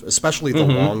riff, especially the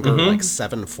longer, like,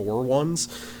 7/4 ones.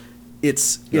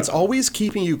 It's always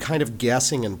keeping you kind of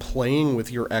guessing and playing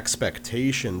with your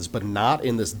expectations, but not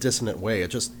in this dissonant way.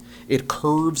 It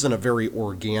curves in a very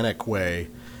organic way,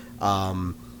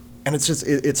 and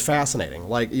it's fascinating.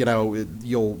 Like, you know,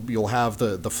 you'll have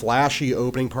the flashy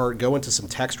opening part go into some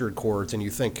textured chords, and you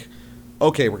think,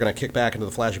 okay, we're gonna kick back into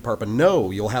the flashy part, but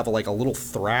no, you'll have like a little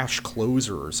thrash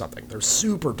closer or something. They're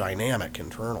super dynamic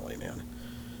internally, man.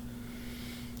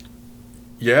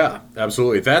 Yeah,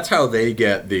 absolutely. That's how they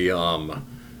get the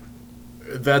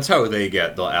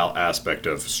aspect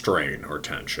of strain or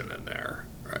tension in there,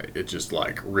 right? It's just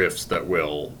like riffs that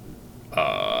will,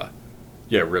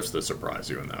 riffs that surprise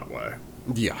you in that way.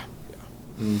 Yeah.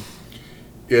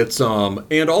 It's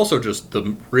and also just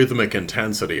the rhythmic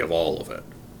intensity of all of it,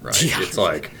 right? Yeah. It's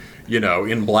like, you know,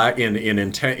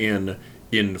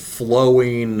 in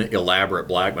flowing, elaborate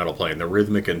black metal playing, the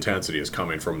rhythmic intensity is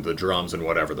coming from the drums and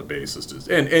whatever the bassist is,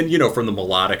 and you know, from the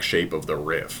melodic shape of the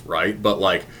riff, right? But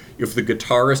like, if the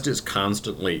guitarist is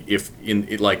constantly,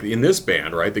 in this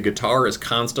band, right, the guitar is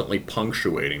constantly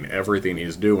punctuating everything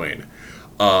he's doing.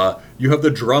 You have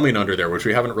the drumming under there, which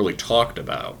we haven't really talked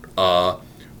about.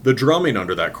 The drumming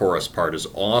under that chorus part is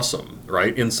awesome,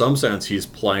 right? In some sense, he's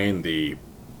playing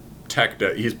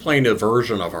he's playing a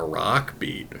version of a rock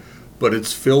beat, but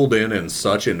it's filled in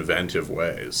such inventive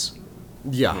ways.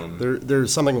 Yeah,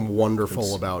 there's something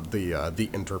wonderful about the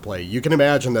interplay. You can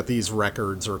imagine that these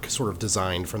records are sort of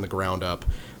designed from the ground up,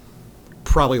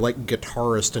 probably like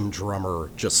guitarist and drummer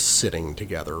just sitting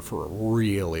together for a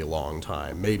really long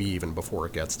time, maybe even before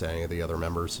it gets to any of the other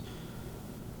members.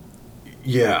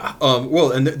 Yeah,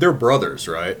 well, and they're brothers,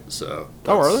 right? So.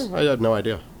 Oh, are they? I had no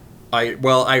idea. I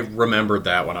remembered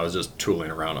that when I was just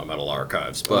tooling around on Metal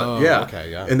Archives, but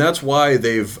okay, yeah. And that's why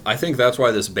I think that's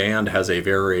why this band has a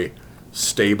very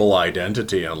stable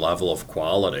identity and level of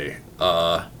quality.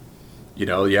 You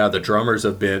know, the drummers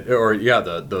have been,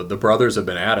 the brothers have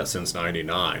been at it since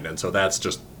 '99, and so that's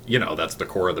just, you know, that's the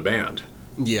core of the band.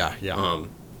 Yeah.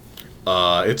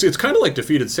 It's kind of like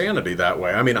Defeated Sanity that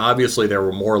way. I mean, obviously there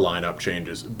were more lineup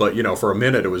changes, but, you know, for a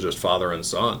minute it was just father and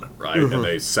son, right? And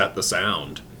they set the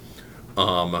sound.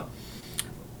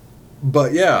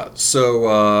 But yeah,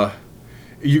 so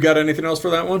you got anything else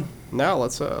for that one? Now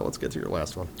let's get to your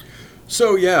last one.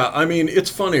 So yeah, I mean, it's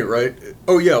funny, right?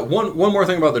 Oh yeah, one more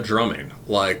thing about the drumming.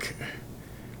 Like,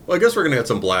 well, I guess we're gonna get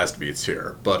some blast beats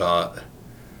here, but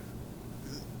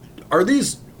are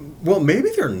these? Well, maybe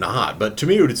they're not, but to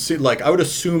me it would seem like I would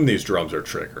assume these drums are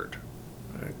triggered.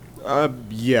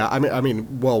 Yeah, I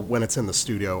mean, well, when it's in the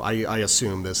studio, I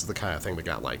assume this is the kind of thing that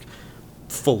got like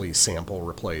fully sample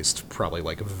replaced, probably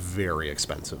like a very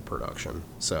expensive production.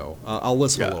 So I'll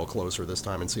listen a little closer this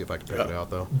time and see if I can pick it out,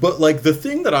 though. But like the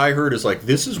thing that I heard is like,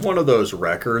 this is one of those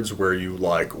records where you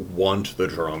like want the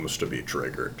drums to be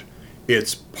triggered.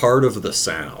 It's part of the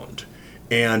sound.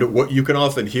 And what you can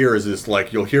often hear is this,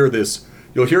 like, you'll hear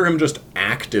him just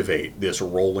activate this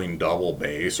rolling double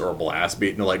bass or blast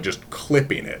beat and like just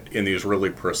clipping it in these really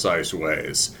precise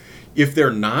ways. If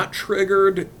they're not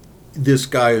triggered, this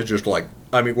guy is just like,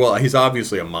 I mean, well, he's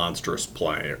obviously a monstrous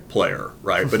player,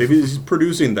 right? But if he's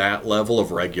producing that level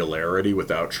of regularity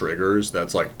without triggers,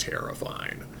 that's like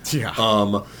terrifying. Yeah.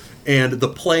 And the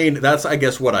playing, that's, I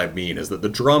guess, what I mean, is that the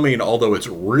drumming, although it's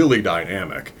really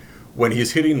dynamic, when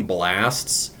he's hitting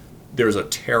blasts, there's a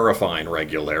terrifying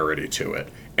regularity to it.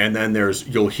 And then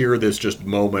you'll hear this just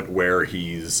moment where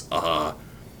he's,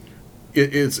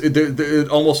 it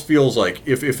almost feels like,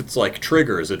 if it's like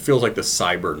triggers, it feels like the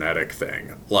cybernetic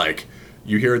thing. Like,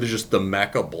 you hear just the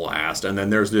mecha blast, and then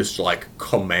there's this like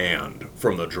command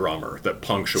from the drummer that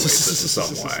punctuates it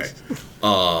in some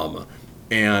way.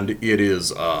 And it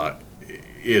is,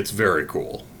 it's very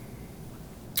cool.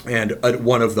 And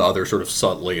one of the other sort of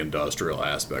subtly industrial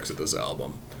aspects of this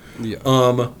album.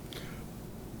 Yeah.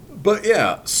 But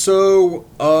yeah, so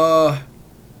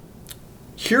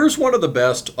Here's one of the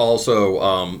best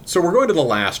also. So we're going to the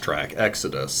last track,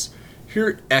 Exodus.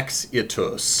 Here,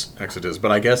 Exodus,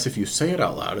 but I guess if you say it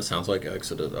out loud, it sounds like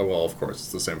Exodus. Oh, well, of course,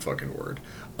 it's the same fucking word.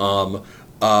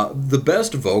 The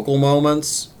best vocal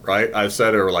moments, right, I've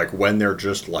said are like when they're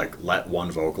just like let one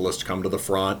vocalist come to the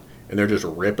front and they're just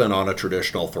ripping on a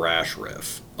traditional thrash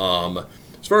riff.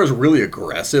 As far as really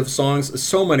aggressive songs,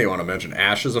 so many I want to mention.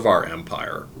 Ashes of Our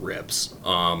Empire rips.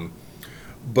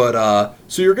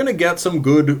 So you're going to get some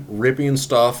good ripping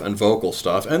stuff and vocal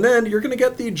stuff, and then you're going to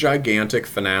get the gigantic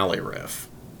finale riff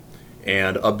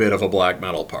and a bit of a black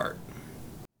metal part.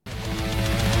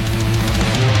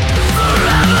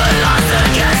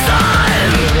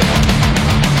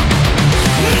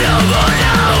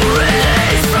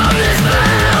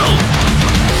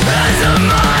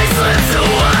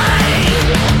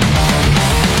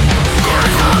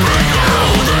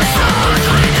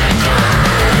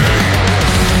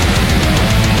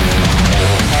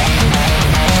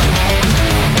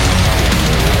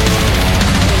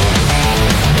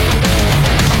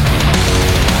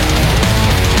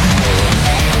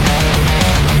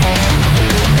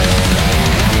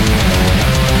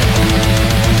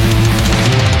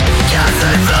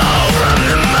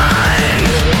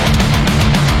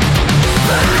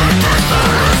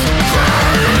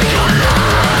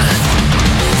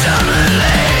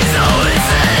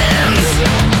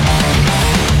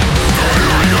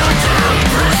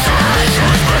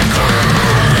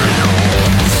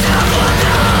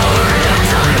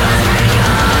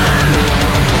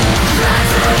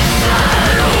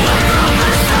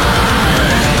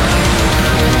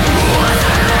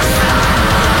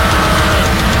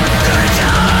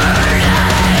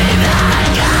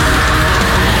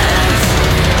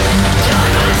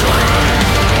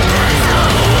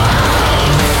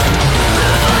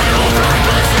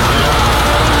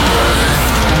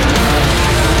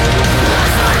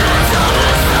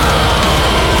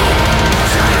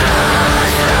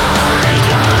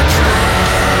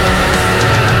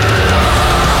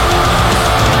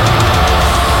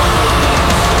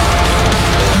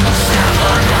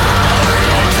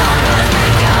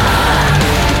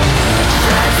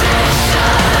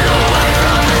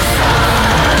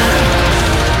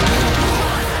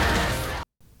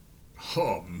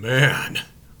 Oh man.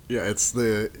 Yeah, it's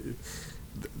the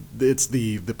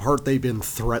part they've been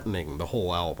threatening the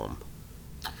whole album.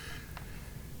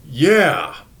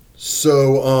 Yeah.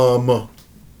 So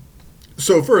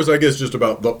first, I guess just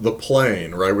about the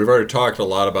playing, right? We've already talked a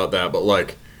lot about that, but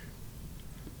like,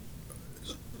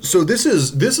 so this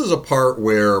is a part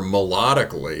where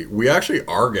melodically we actually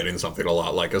are getting something a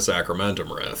lot like a Sacramentum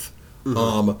riff.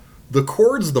 Mm-hmm. The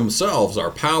chords themselves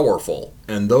are powerful,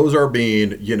 and those are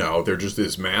being, they're just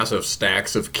these massive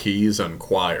stacks of keys and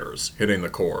choirs hitting the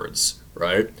chords,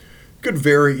 right? You could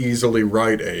very easily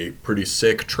write a pretty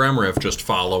sick trem riff just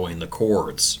following the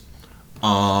chords.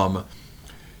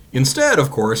 Instead,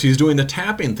 of course, he's doing the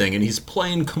tapping thing, and he's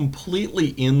playing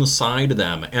completely inside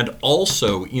them, and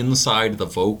also inside the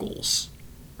vocals,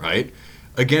 right?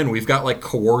 Again, we've got like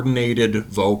coordinated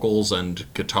vocals and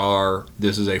guitar.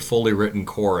 This is a fully written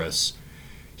chorus.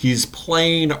 He's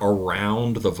playing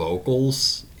around the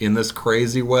vocals in this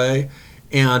crazy way,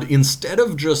 and instead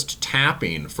of just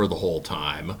tapping for the whole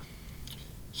time,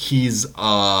 he's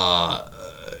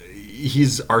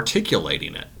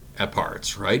articulating it at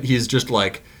parts, right? He's just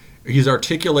like, he's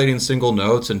articulating single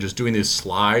notes and just doing these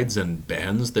slides and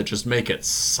bends that just make it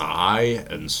sigh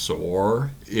and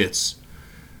soar.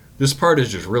 This part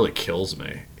just really kills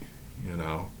me,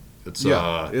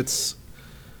 It's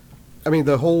I mean,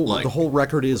 the whole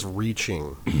record is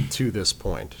reaching to this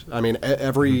point. I mean,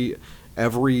 every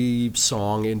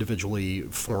song individually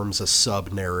forms a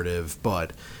sub narrative,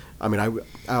 but I mean, I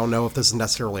don't know if this is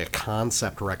necessarily a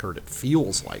concept record. It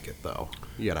feels like it, though.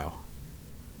 Yeah.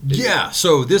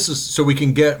 So we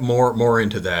can get more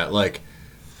into that. Like,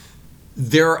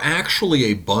 there are actually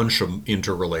a bunch of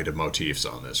interrelated motifs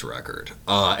on this record,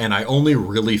 and I only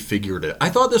really figured it. I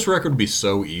thought this record would be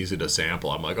so easy to sample.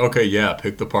 I'm like, okay, yeah,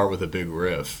 pick the part with a big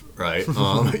riff, right?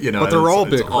 But they're all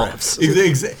big riffs.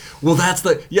 Well, that's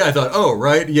I thought, oh,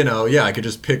 right, I could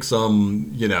just pick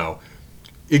some,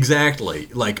 exactly.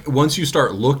 Like, once you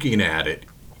start looking at it,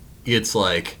 it's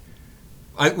like,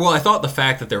 I thought the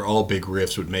fact that they're all big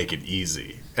riffs would make it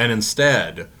easy, and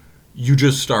instead, you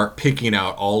just start picking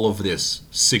out all of this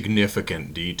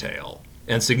significant detail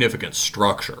and significant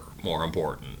structure, more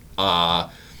important,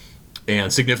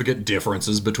 and significant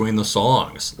differences between the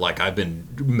songs. Like, I've been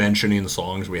mentioning the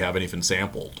songs we haven't even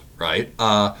sampled, right?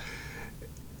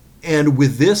 And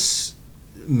with this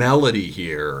melody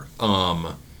here,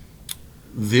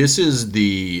 this is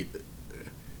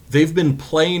they've been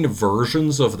playing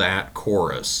versions of that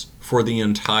chorus for the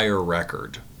entire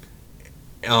record.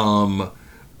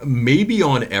 Maybe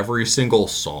on every single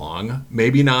song,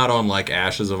 maybe not on like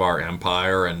Ashes of Our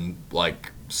Empire and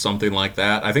like something like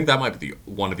that. I think that might be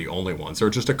one of the only ones. There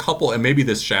are just a couple, and maybe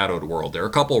this Shadowed World, there are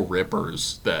a couple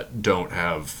rippers that don't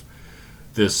have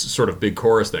this sort of big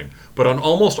chorus thing. But on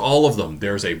almost all of them,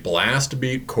 there's a blast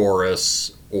beat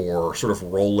chorus or sort of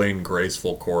rolling,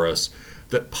 graceful chorus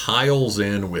that piles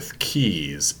in with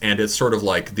keys, and it's sort of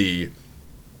like the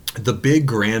big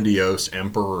grandiose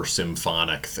Emperor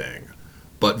symphonic thing,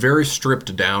 but very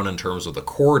stripped down in terms of the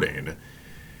chording,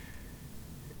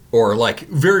 or like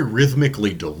very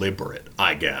rhythmically deliberate,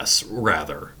 I guess,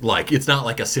 rather. Like, it's not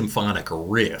like a symphonic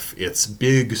riff, it's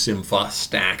big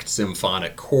stacked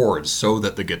symphonic chords so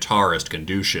that the guitarist can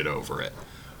do shit over it.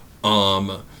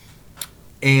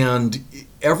 And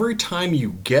every time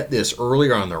you get this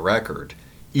earlier on the record,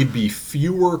 it'd be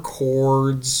fewer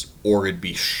chords or it'd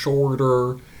be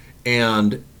shorter,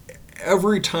 and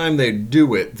every time they'd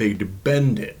do it, they'd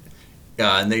bend it.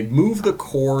 And they'd move the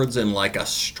chords in like a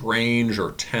strange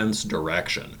or tense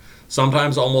direction.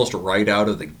 Sometimes almost right out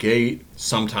of the gate,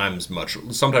 sometimes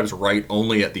right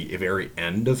only at the very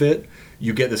end of it.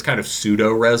 You get this kind of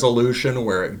pseudo-resolution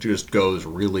where it just goes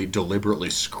really deliberately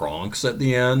skronks at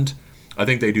the end. I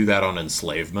think they do that on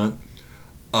Enslavement.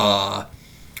 But,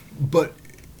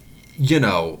 you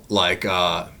know, like,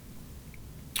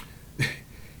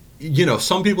 you know,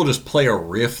 some people just play a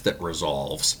riff that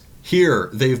resolves. Here,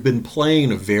 they've been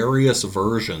playing various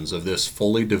versions of this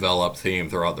fully developed theme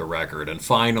throughout the record, and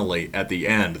finally, at the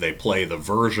end, they play the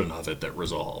version of it that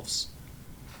resolves.